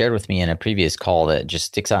you shared with me in a previous call that just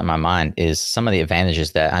sticks out in my mind is some of the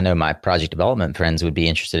advantages that I know my project development friends would be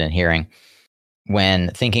interested in hearing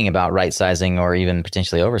when thinking about right sizing or even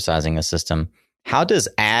potentially oversizing a system. How does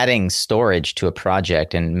adding storage to a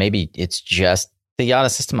project, and maybe it's just the Yada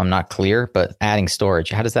system, I'm not clear, but adding storage,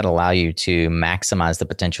 how does that allow you to maximize the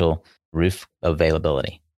potential roof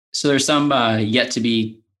availability? So there's some yet to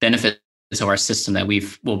be benefits of our system that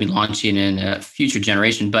we'll be launching in a future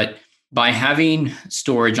generation. But by having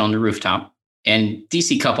storage on the rooftop and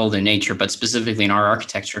DC coupled in nature, but specifically in our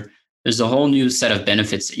architecture, there's a whole new set of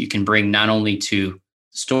benefits that you can bring not only to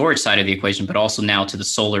storage side of the equation, but also now to the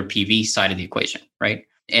solar PV side of the equation, right?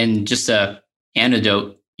 And just a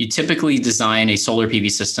anecdote, you typically design a solar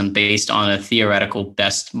PV system based on a theoretical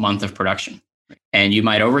best month of production. And you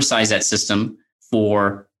might oversize that system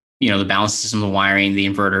for, the balance system, the wiring, the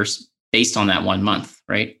inverters based on that 1 month,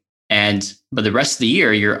 right? But the rest of the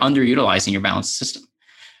year, you're underutilizing your balance system.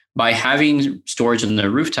 By having storage on the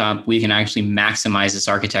rooftop, we can actually maximize this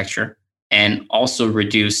architecture and also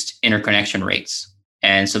reduce interconnection rates.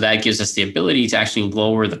 And so that gives us the ability to actually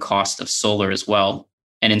lower the cost of solar as well.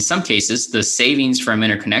 And in some cases, the savings from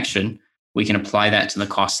interconnection, we can apply that to the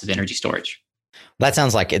cost of energy storage. That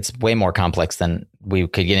sounds like it's way more complex than we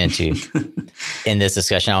could get into in this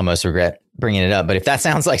discussion. I almost regret bringing it up. But if that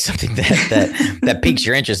sounds like something that piques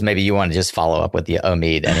your interest, maybe you want to just follow up with the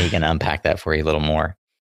Omid and he can unpack that for you a little more.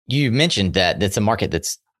 You mentioned that it's a market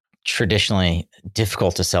that's traditionally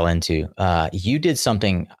difficult to sell into. You did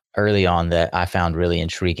something early on that I found really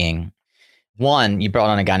intriguing. One, you brought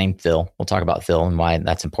on a guy named Phil. We'll talk about Phil and why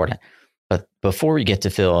that's important. But before we get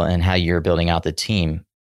to Phil and how you're building out the team,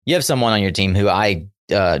 you have someone on your team who I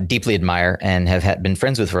deeply admire and have been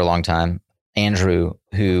friends with for a long time, Andrew,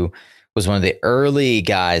 who was one of the early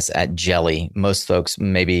guys at Jelly. Most folks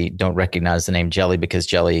maybe don't recognize the name Jelly because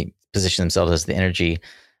Jelly positioned themselves as the energy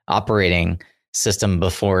operating system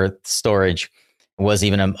before storage was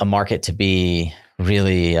even a market to be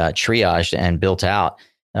really triaged and built out.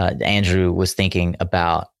 Andrew was thinking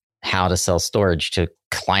about how to sell storage to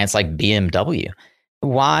clients like BMW.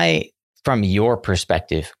 Why, from your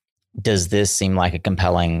perspective, does this seem like a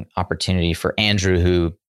compelling opportunity for Andrew,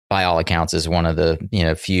 who by all accounts is one of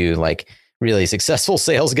the few like really successful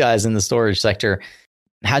sales guys in the storage sector?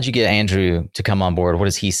 How'd you get Andrew to come on board? What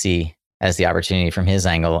does he see as the opportunity from his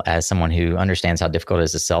angle as someone who understands how difficult it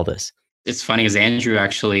is to sell this? It's funny because Andrew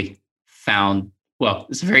actually found, well,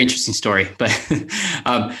 it's a very interesting story, but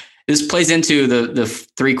this plays into the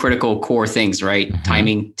three critical core things, right? Mm-hmm.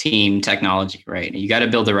 Timing, team, technology, right? You got to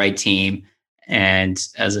build the right team. And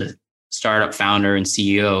as a startup founder and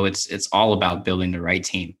CEO, it's all about building the right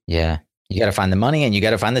team. Yeah. You got to find the money and you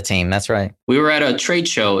got to find the team. That's right. We were at a trade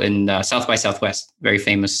show in South by Southwest, very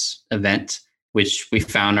famous event, which we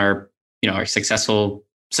found our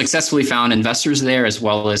successfully found investors there, as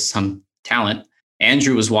well as some talent.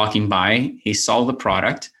 Andrew was walking by, he saw the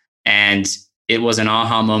product, and it was an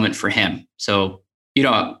aha moment for him. So,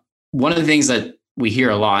 one of the things that we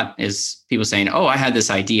hear a lot is people saying, "Oh, I had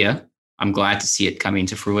this idea. I'm glad to see it coming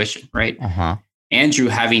to fruition," right? Uh-huh. Andrew,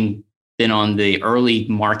 having been on the early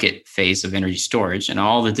market phase of energy storage and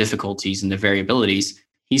all the difficulties and the variabilities,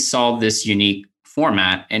 he saw this unique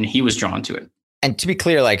format and he was drawn to it. And to be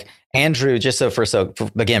clear, like Andrew, for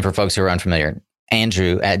folks who are unfamiliar,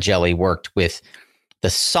 Andrew at Jelly worked with the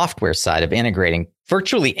software side of integrating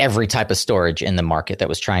virtually every type of storage in the market that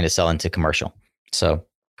was trying to sell into commercial. So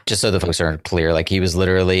just so the folks are clear, like he was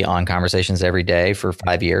literally on conversations every day for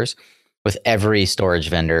 5 years with every storage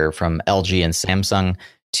vendor from LG and Samsung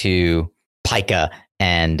to Pika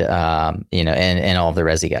and all of the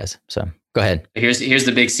Resi guys. So go ahead. Here's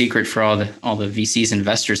the big secret for all the VCs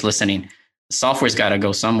investors listening. The software's got to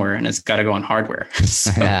go somewhere and it's got to go on hardware.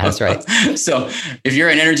 Yeah, that's right. So if you're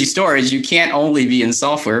in energy storage, you can't only be in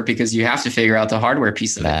software because you have to figure out the hardware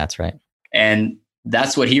piece of it. That's right. And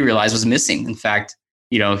that's what he realized was missing. In fact,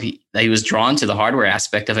 he was drawn to the hardware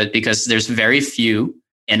aspect of it because there's very few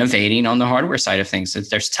innovating on the hardware side of things.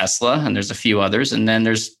 There's Tesla and there's a few others, and then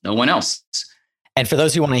there's no one else. And for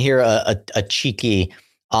those who want to hear a cheeky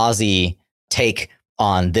Aussie take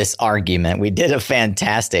on this argument, we did a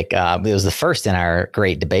fantastic, it was the first in our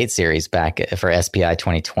great debate series back for SPI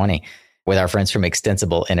 2020 with our friends from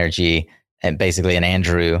Extensible Energy and basically an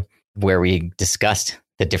Andrew, where we discussed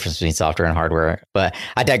the difference between software and hardware. But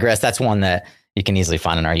I digress. That's one that you can easily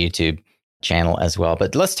find on our YouTube channel as well.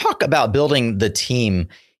 But let's talk about building the team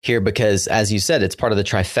here, because as you said, it's part of the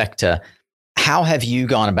trifecta. How have you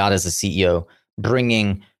gone about as a CEO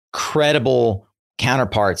bringing credible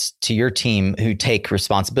counterparts to your team who take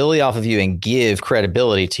responsibility off of you and give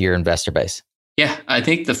credibility to your investor base? Yeah, I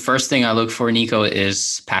think the first thing I look for, Nico,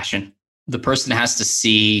 is passion. The person has to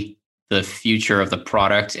see the future of the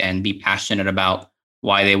product and be passionate about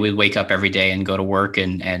why they would wake up every day and go to work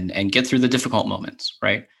and get through the difficult moments,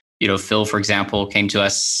 right? Phil, for example, came to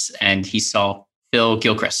us and he saw Phil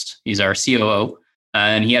Gilchrist. He's our COO,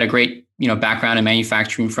 and he had a great, background in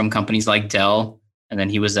manufacturing from companies like Dell. And then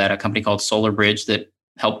he was at a company called SolarBridge that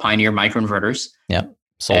helped pioneer microinverters. Yep.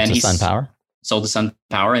 Sold to SunPower.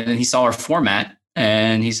 And then he saw our format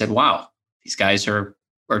and he said, wow, these guys are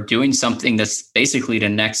doing something that's basically the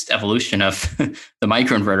next evolution of the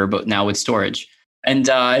microinverter, but now with storage. And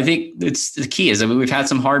I think it's the key is, I mean, we've had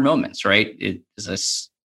some hard moments, right? As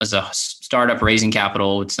a startup raising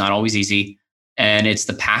capital, it's not always easy. And it's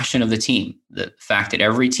the passion of the team, the fact that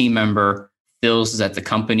every team member feels that the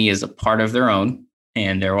company is a part of their own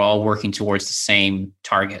and they're all working towards the same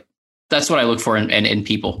target. That's what I look for in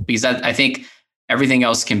people, because I think everything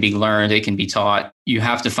else can be learned, it can be taught. You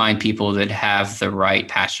have to find people that have the right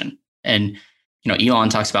passion. And, Elon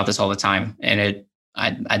talks about this all the time. And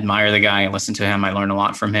I admire the guy. I listen to him. I learn a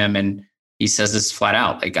lot from him. And he says this flat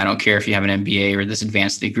out, like, I don't care if you have an MBA or this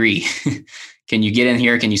advanced degree. Can you get in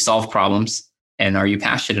here? Can you solve problems? And are you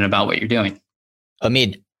passionate about what you're doing?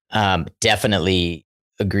 Omid, definitely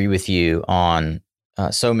agree with you on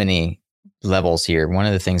so many levels here. One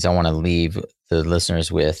of the things I want to leave the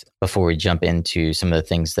listeners with before we jump into some of the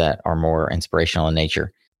things that are more inspirational in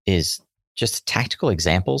nature is just tactical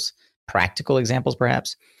examples, practical examples,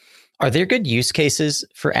 perhaps. Are there good use cases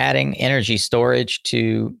for adding energy storage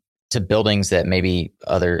to buildings that maybe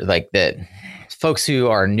that folks who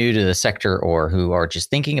are new to the sector or who are just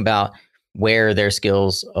thinking about where their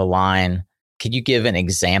skills align? Could you give an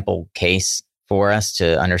example case for us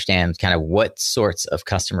to understand kind of what sorts of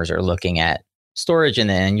customers are looking at storage and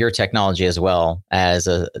then your technology as well as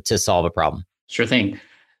to solve a problem? Sure thing.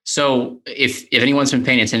 So if anyone's been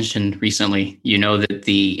paying attention recently, you know that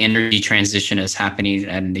the energy transition is happening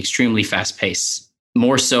at an extremely fast pace,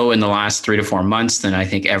 more so in the last 3 to 4 months than I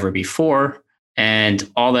think ever before. And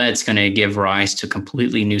all that's going to give rise to a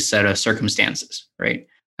completely new set of circumstances, right?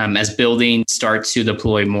 As buildings start to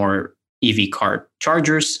deploy more EV car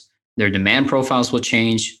chargers, their demand profiles will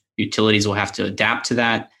change. Utilities will have to adapt to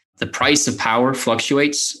that. The price of power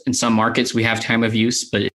fluctuates. In some markets, we have time of use,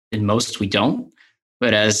 but in most, we don't.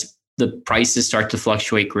 But as the prices start to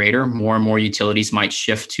fluctuate greater, more and more utilities might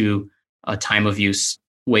shift to a time of use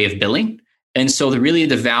way of billing. And so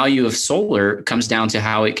the value of solar comes down to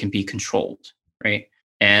how it can be controlled, right?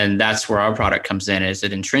 And that's where our product comes in, is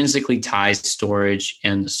it intrinsically ties storage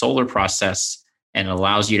in the solar process and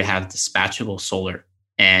allows you to have dispatchable solar.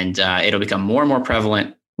 And it'll become more and more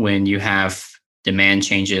prevalent when you have demand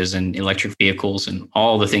changes and electric vehicles and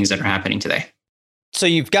all the things that are happening today. So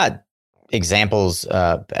you've got examples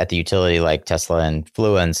at the utility like Tesla and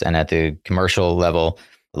Fluence, and at the commercial level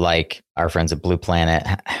like our friends at Blue Planet.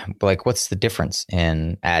 Like, what's the difference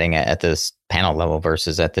in adding it at this panel level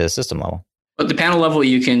versus at the system level? At the panel level,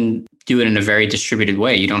 you can do it in a very distributed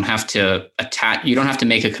way. You don't have to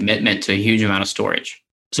make a commitment to a huge amount of storage.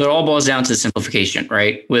 So it all boils down to simplification,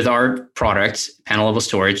 right? With our product, panel level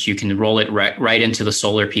storage, you can roll it right into the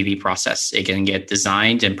solar PV process. It can get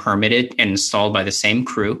designed and permitted and installed by the same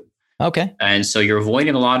crew. Okay. And so you're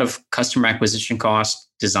avoiding a lot of customer acquisition costs,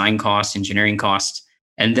 design costs, engineering costs.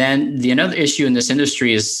 And then another issue in this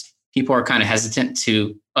industry is people are kind of hesitant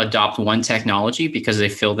to adopt one technology because they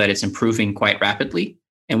feel that it's improving quite rapidly.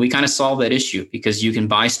 And we kind of solve that issue because you can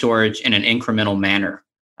buy storage in an incremental manner.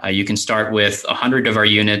 You can start with 100 of our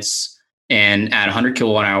units and add 100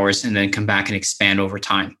 kilowatt hours and then come back and expand over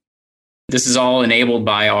time. This is all enabled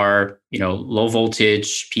by our low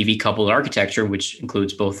voltage PV coupled architecture, which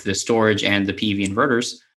includes both the storage and the PV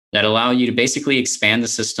inverters that allow you to basically expand the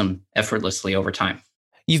system effortlessly over time.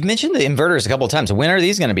 You've mentioned the inverters a couple of times. When are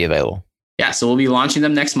these going to be available? Yeah, so we'll be launching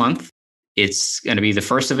them next month. It's going to be the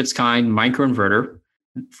first of its kind microinverter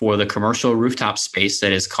for the commercial rooftop space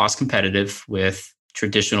that is cost competitive with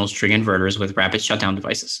traditional string inverters with rapid shutdown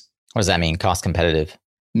devices. What does that mean, cost competitive?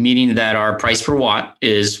 Meaning that our price per watt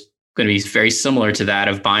is going to be very similar to that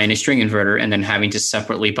of buying a string inverter and then having to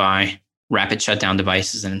separately buy rapid shutdown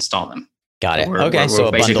devices and install them. Got it. We're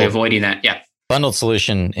basically avoiding that. Yeah. Bundled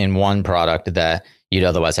solution in one product that you'd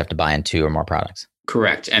otherwise have to buy in 2 or more products.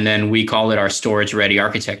 Correct. And then we call it our storage ready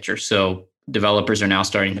architecture. So developers are now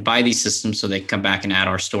starting to buy these systems so they can come back and add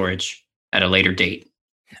our storage at a later date.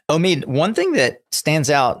 Omid, one thing that stands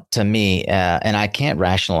out to me, and I can't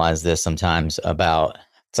rationalize this sometimes about,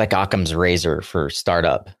 it's like Occam's razor for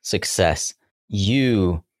startup success.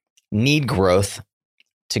 You need growth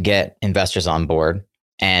to get investors on board,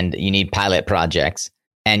 and you need pilot projects,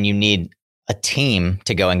 and you need a team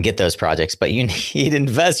to go and get those projects, but you need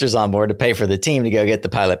investors on board to pay for the team to go get the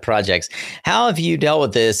pilot projects. How have you dealt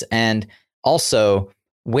with this? And also,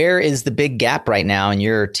 where is the big gap right now in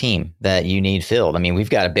your team that you need filled? I mean, we've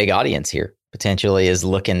got a big audience here, potentially is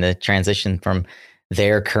looking to transition from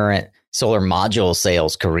their current solar module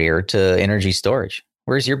sales career to energy storage.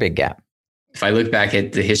 Where's your big gap? If I look back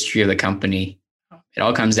at the history of the company, it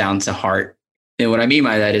all comes down to heart. And what I mean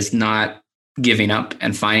by that is not giving up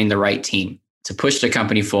and finding the right team to push the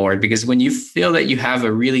company forward. Because when you feel that you have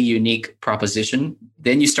a really unique proposition,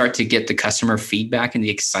 then you start to get the customer feedback and the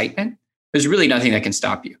excitement. there's really nothing that can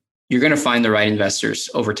stop you. You're going to find the right investors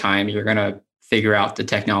over time. You're going to figure out the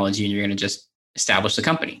technology and you're going to just establish the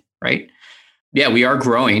company, right? Yeah, we are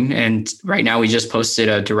growing. And right now we just posted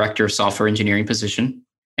a director of software engineering position.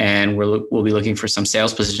 And we'll be looking for some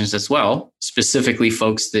sales positions as well, specifically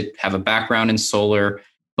folks that have a background in solar,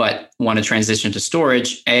 but want to transition to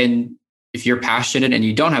storage. And if you're passionate and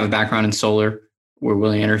you don't have a background in solar, we're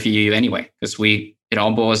willing to interview you anyway, because it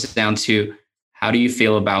all boils down to how do you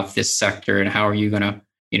feel about this sector and how are you going to,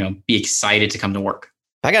 be excited to come to work?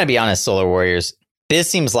 I got to be honest, Solar Warriors, this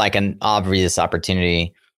seems like an obvious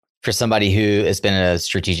opportunity for somebody who has been a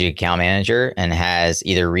strategic account manager and has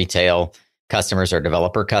either retail customers or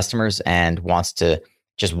developer customers and wants to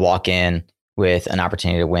just walk in with an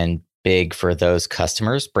opportunity to win big for those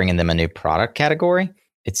customers, bringing them a new product category.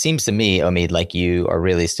 It seems to me, Omid, like you are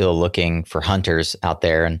really still looking for hunters out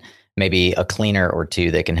there and maybe a cleaner or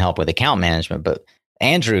two that can help with account management. But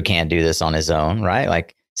Andrew can't do this on his own, right?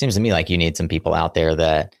 Like, it seems to me like you need some people out there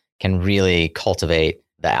that can really cultivate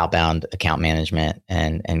the outbound account management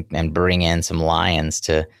and bring in some lions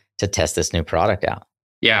to test this new product out.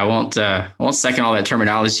 Yeah, I won't second all that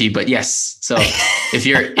terminology, but yes. So if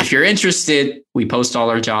you're interested, we post all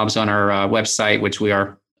our jobs on our website, which we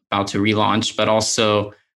are about to relaunch, but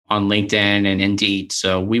also on LinkedIn and Indeed.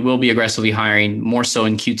 So we will be aggressively hiring more so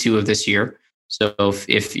in Q2 of this year. So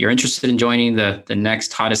if you're interested in joining the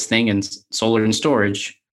next hottest thing in solar and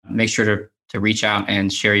storage, make sure to reach out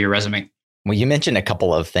and share your resume. Well, you mentioned a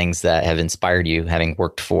couple of things that have inspired you, having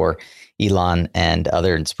worked for Elon and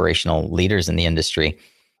other inspirational leaders in the industry.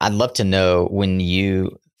 I'd love to know, when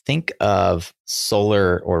you think of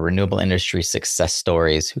solar or renewable industry success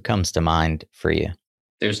stories, who comes to mind for you?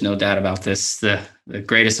 There's no doubt about this. The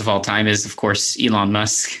greatest of all time is, of course, Elon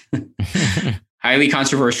Musk. Highly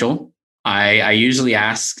controversial. I usually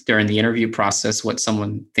ask during the interview process what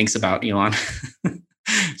someone thinks about Elon,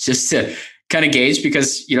 just to kind of gauge,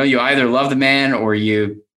 because, you either love the man or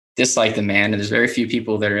you dislike the man. And there's very few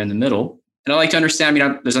people that are in the middle. And I like to understand,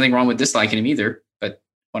 there's nothing wrong with disliking him either, but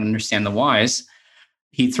I want to understand the whys.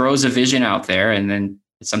 He throws a vision out there, and then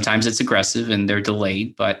sometimes it's aggressive and they're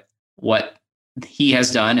delayed. But what he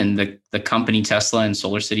has done and the company Tesla and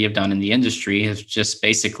SolarCity have done in the industry has just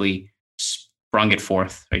basically sprung it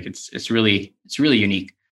forth. Like it's really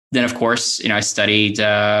unique. Then, of course, I studied,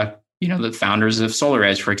 the founders of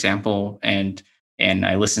SolarEdge, for example, and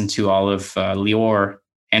I listened to all of Lior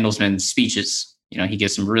Handelsman's speeches. He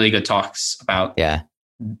gives some really good talks about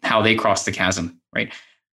how they crossed the chasm, right?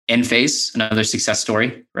 Enphase, another success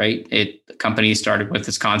story, right? The company started with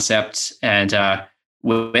this concept and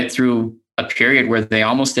went through a period where they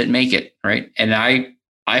almost didn't make it, right? And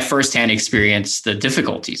I firsthand experienced the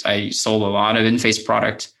difficulties. I sold a lot of Enphase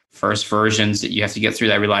product, first versions that you have to get through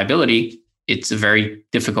that reliability. It's a very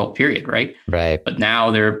difficult period, right? Right. But now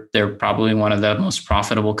they're probably one of the most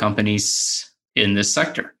profitable companies in this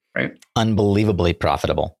sector, right? Unbelievably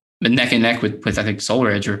profitable. But neck and neck with I think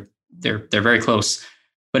SolarEdge, they're very close.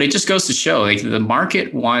 But it just goes to show, like, the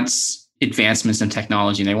market wants advancements in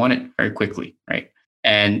technology and they want it very quickly, right?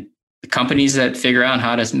 And the companies that figure out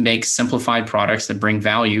how to make simplified products that bring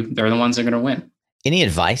value, they're the ones that are going to win. Any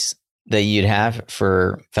advice that you'd have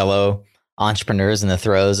for fellow entrepreneurs in the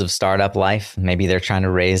throes of startup life? Maybe they're trying to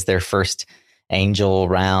raise their first angel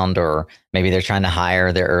round, or maybe they're trying to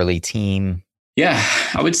hire their early team. Yeah,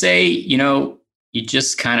 I would say, you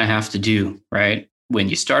just kind of have to do, right? When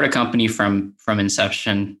you start a company from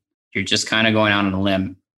inception, you're just kind of going out on a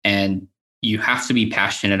limb, and you have to be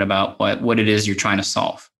passionate about what it is you're trying to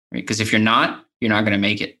solve, right? Because if you're not going to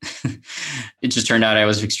make it. It just turned out I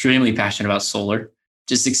was extremely passionate about solar,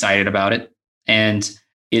 just excited about it. And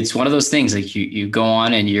it's one of those things, like you go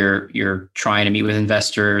on and you're trying to meet with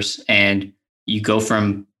investors, and you go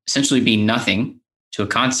from essentially being nothing to a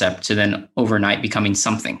concept to then overnight becoming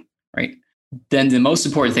something, right? Then the most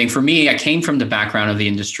important thing for me, I came from the background of the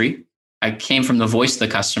industry. I came from the voice of the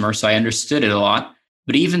customer, so I understood it a lot.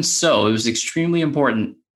 But even so, it was extremely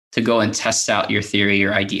important to go and test out your theory,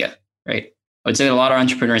 your idea, right? I would say a lot of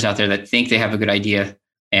entrepreneurs out there that think they have a good idea,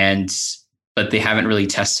 but they haven't really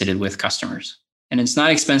tested it with customers. And it's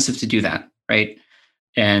not expensive to do that, right?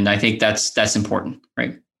 And I think that's important,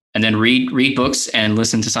 right? And then read books and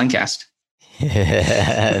listen to Suncast.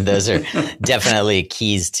 Those are definitely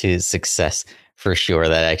keys to success for sure.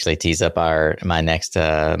 That actually tees up my next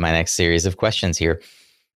series of questions here.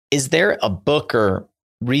 Is there a book or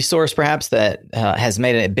resource perhaps that has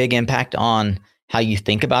made a big impact on how you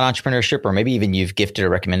think about entrepreneurship, or maybe even you've gifted or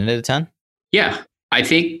recommended it a ton? Yeah, I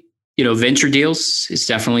think, venture deals is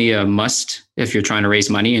definitely a must if you're trying to raise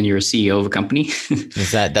money and you're a CEO of a company.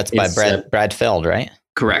 That's by Brad Feld, right?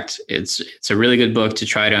 Correct. It's a really good book to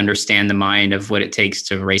try to understand the mind of what it takes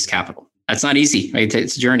to raise capital. That's not easy, right?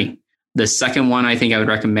 It's a journey. The second one I think I would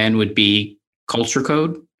recommend would be Culture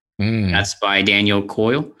Code. That's by Daniel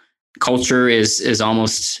Coyle. Culture is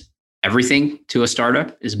almost everything to a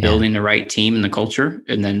startup, is building the right team and the culture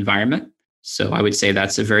and the environment. So I would say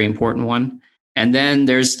that's a very important one. And then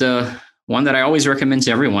there's the one that I always recommend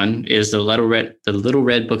to everyone is the Little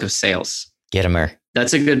Red Book of Sales. Get him there.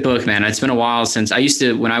 That's a good book, man. It's been a while since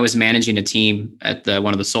when I was managing a team at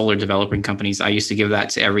one of the solar developing companies, I used to give that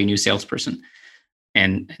to every new salesperson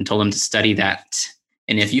and told them to study that.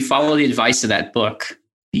 And if you follow the advice of that book,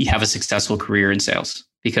 you have a successful career in sales,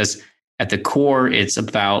 because at the core, it's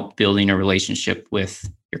about building a relationship with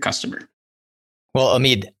your customer. Well,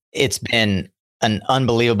 Omid, it's been an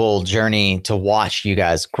unbelievable journey to watch you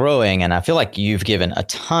guys growing. And I feel like you've given a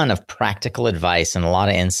ton of practical advice and a lot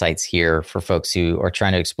of insights here for folks who are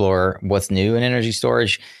trying to explore what's new in energy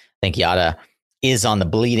storage. I think Yada is on the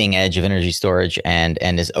bleeding edge of energy storage and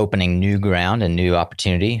is opening new ground and new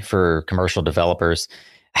opportunity for commercial developers.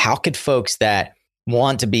 How could folks that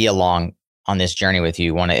want to be along on this journey with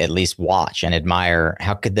you, want to at least watch and admire,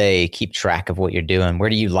 how could they keep track of what you're doing? Where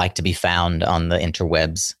do you like to be found on the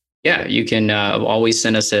interwebs? Yeah, you can always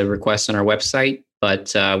send us a request on our website,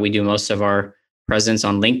 but we do most of our presence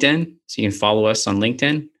on LinkedIn. So you can follow us on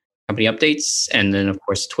LinkedIn, company updates, and then, of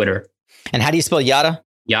course, Twitter. And how do you spell Yada?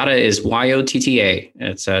 Yada is YOTTA.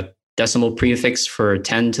 It's a decimal prefix for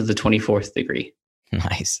 10 to the 24th degree.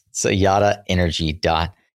 Nice. So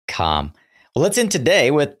yadaenergy.com. Well, let's end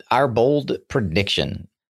today with our bold prediction.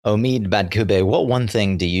 Omid Badkoubeh, what one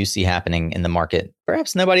thing do you see happening in the market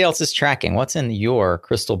perhaps nobody else is tracking? What's in your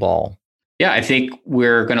crystal ball? Yeah, I think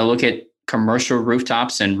we're going to look at commercial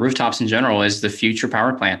rooftops and rooftops in general as the future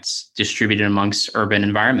power plants distributed amongst urban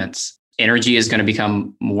environments. Energy is going to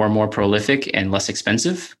become more and more prolific and less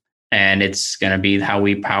expensive, and it's going to be how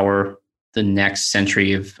we power the next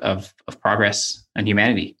century of progress and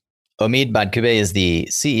humanity. Omid Badkoubeh is the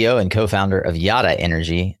CEO and co-founder of Yada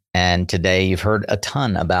Energy. And today you've heard a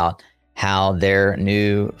ton about how their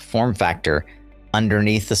new form factor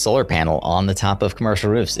underneath the solar panel on the top of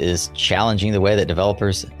commercial roofs is challenging the way that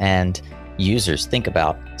developers and users think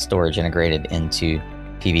about storage integrated into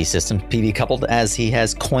PV systems, PV coupled, as he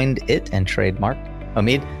has coined it and trademarked.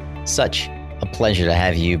 Omid, such a pleasure to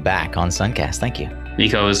have you back on Suncast. Thank you.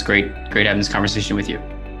 Nico, it was great having this conversation with you.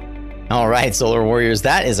 All right, Solar Warriors,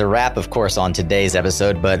 that is a wrap, of course, on today's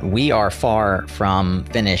episode, but we are far from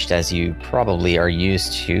finished, as you probably are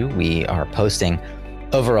used to. We are posting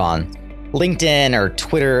over on LinkedIn or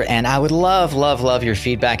Twitter, and I would love your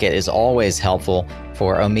feedback. It is always helpful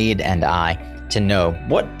for Omid and I to know,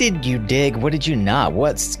 what did you dig? What did you not?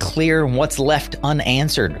 What's clear? What's left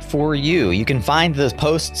unanswered for you? You can find those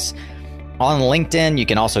posts on LinkedIn. You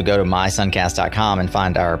can also go to mysuncast.com and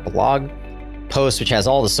find our blog post, which has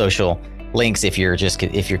all the social links. If you're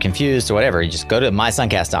confused or whatever, you just go to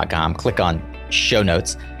mysuncast.com, click on show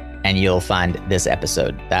notes, and you'll find this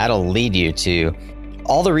episode. That'll lead you to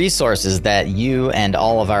all the resources that you and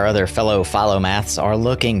all of our other fellow Philomaths are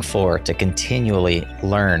looking for to continually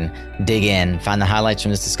learn, dig in, find the highlights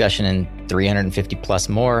from this discussion and 350 plus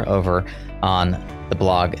more over on the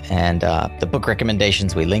blog, and the book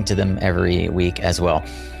recommendations. We link to them every week as well.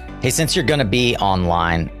 Hey, since you're going to be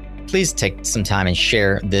online, please take some time and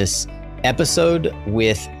share this episode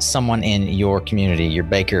with someone in your community, your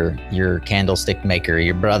baker, your candlestick maker,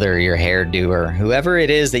 your brother, your hair doer, whoever it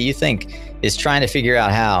is that you think is trying to figure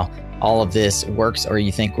out how all of this works, or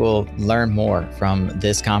you think will learn more from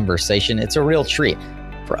this conversation. It's a real treat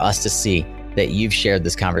for us to see that you've shared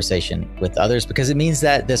this conversation with others, because it means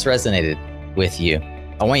that this resonated with you.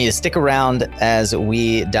 I want you to stick around as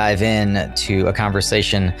we dive in to a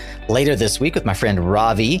conversation later this week with my friend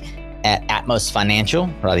Ravi at Atmos Financial.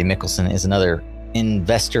 Ravi Mickelson is another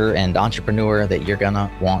investor and entrepreneur that you're going to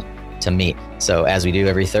want to meet. So as we do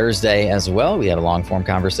every Thursday as well, we have a long form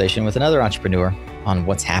conversation with another entrepreneur on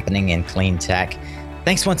what's happening in clean tech.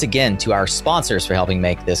 Thanks once again to our sponsors for helping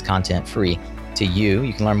make this content free to you.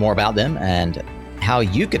 You can learn more about them and how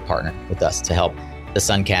you could partner with us to help the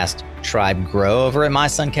Suncast tribe grow over at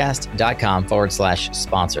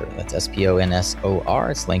mysuncast.com/sponsor. That's SPONSOR.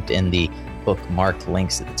 It's linked in the bookmarked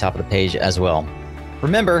links at the top of the page as well.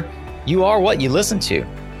 Remember, you are what you listen to.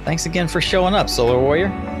 Thanks again for showing up, Solar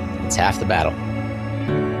Warrior. It's half the battle.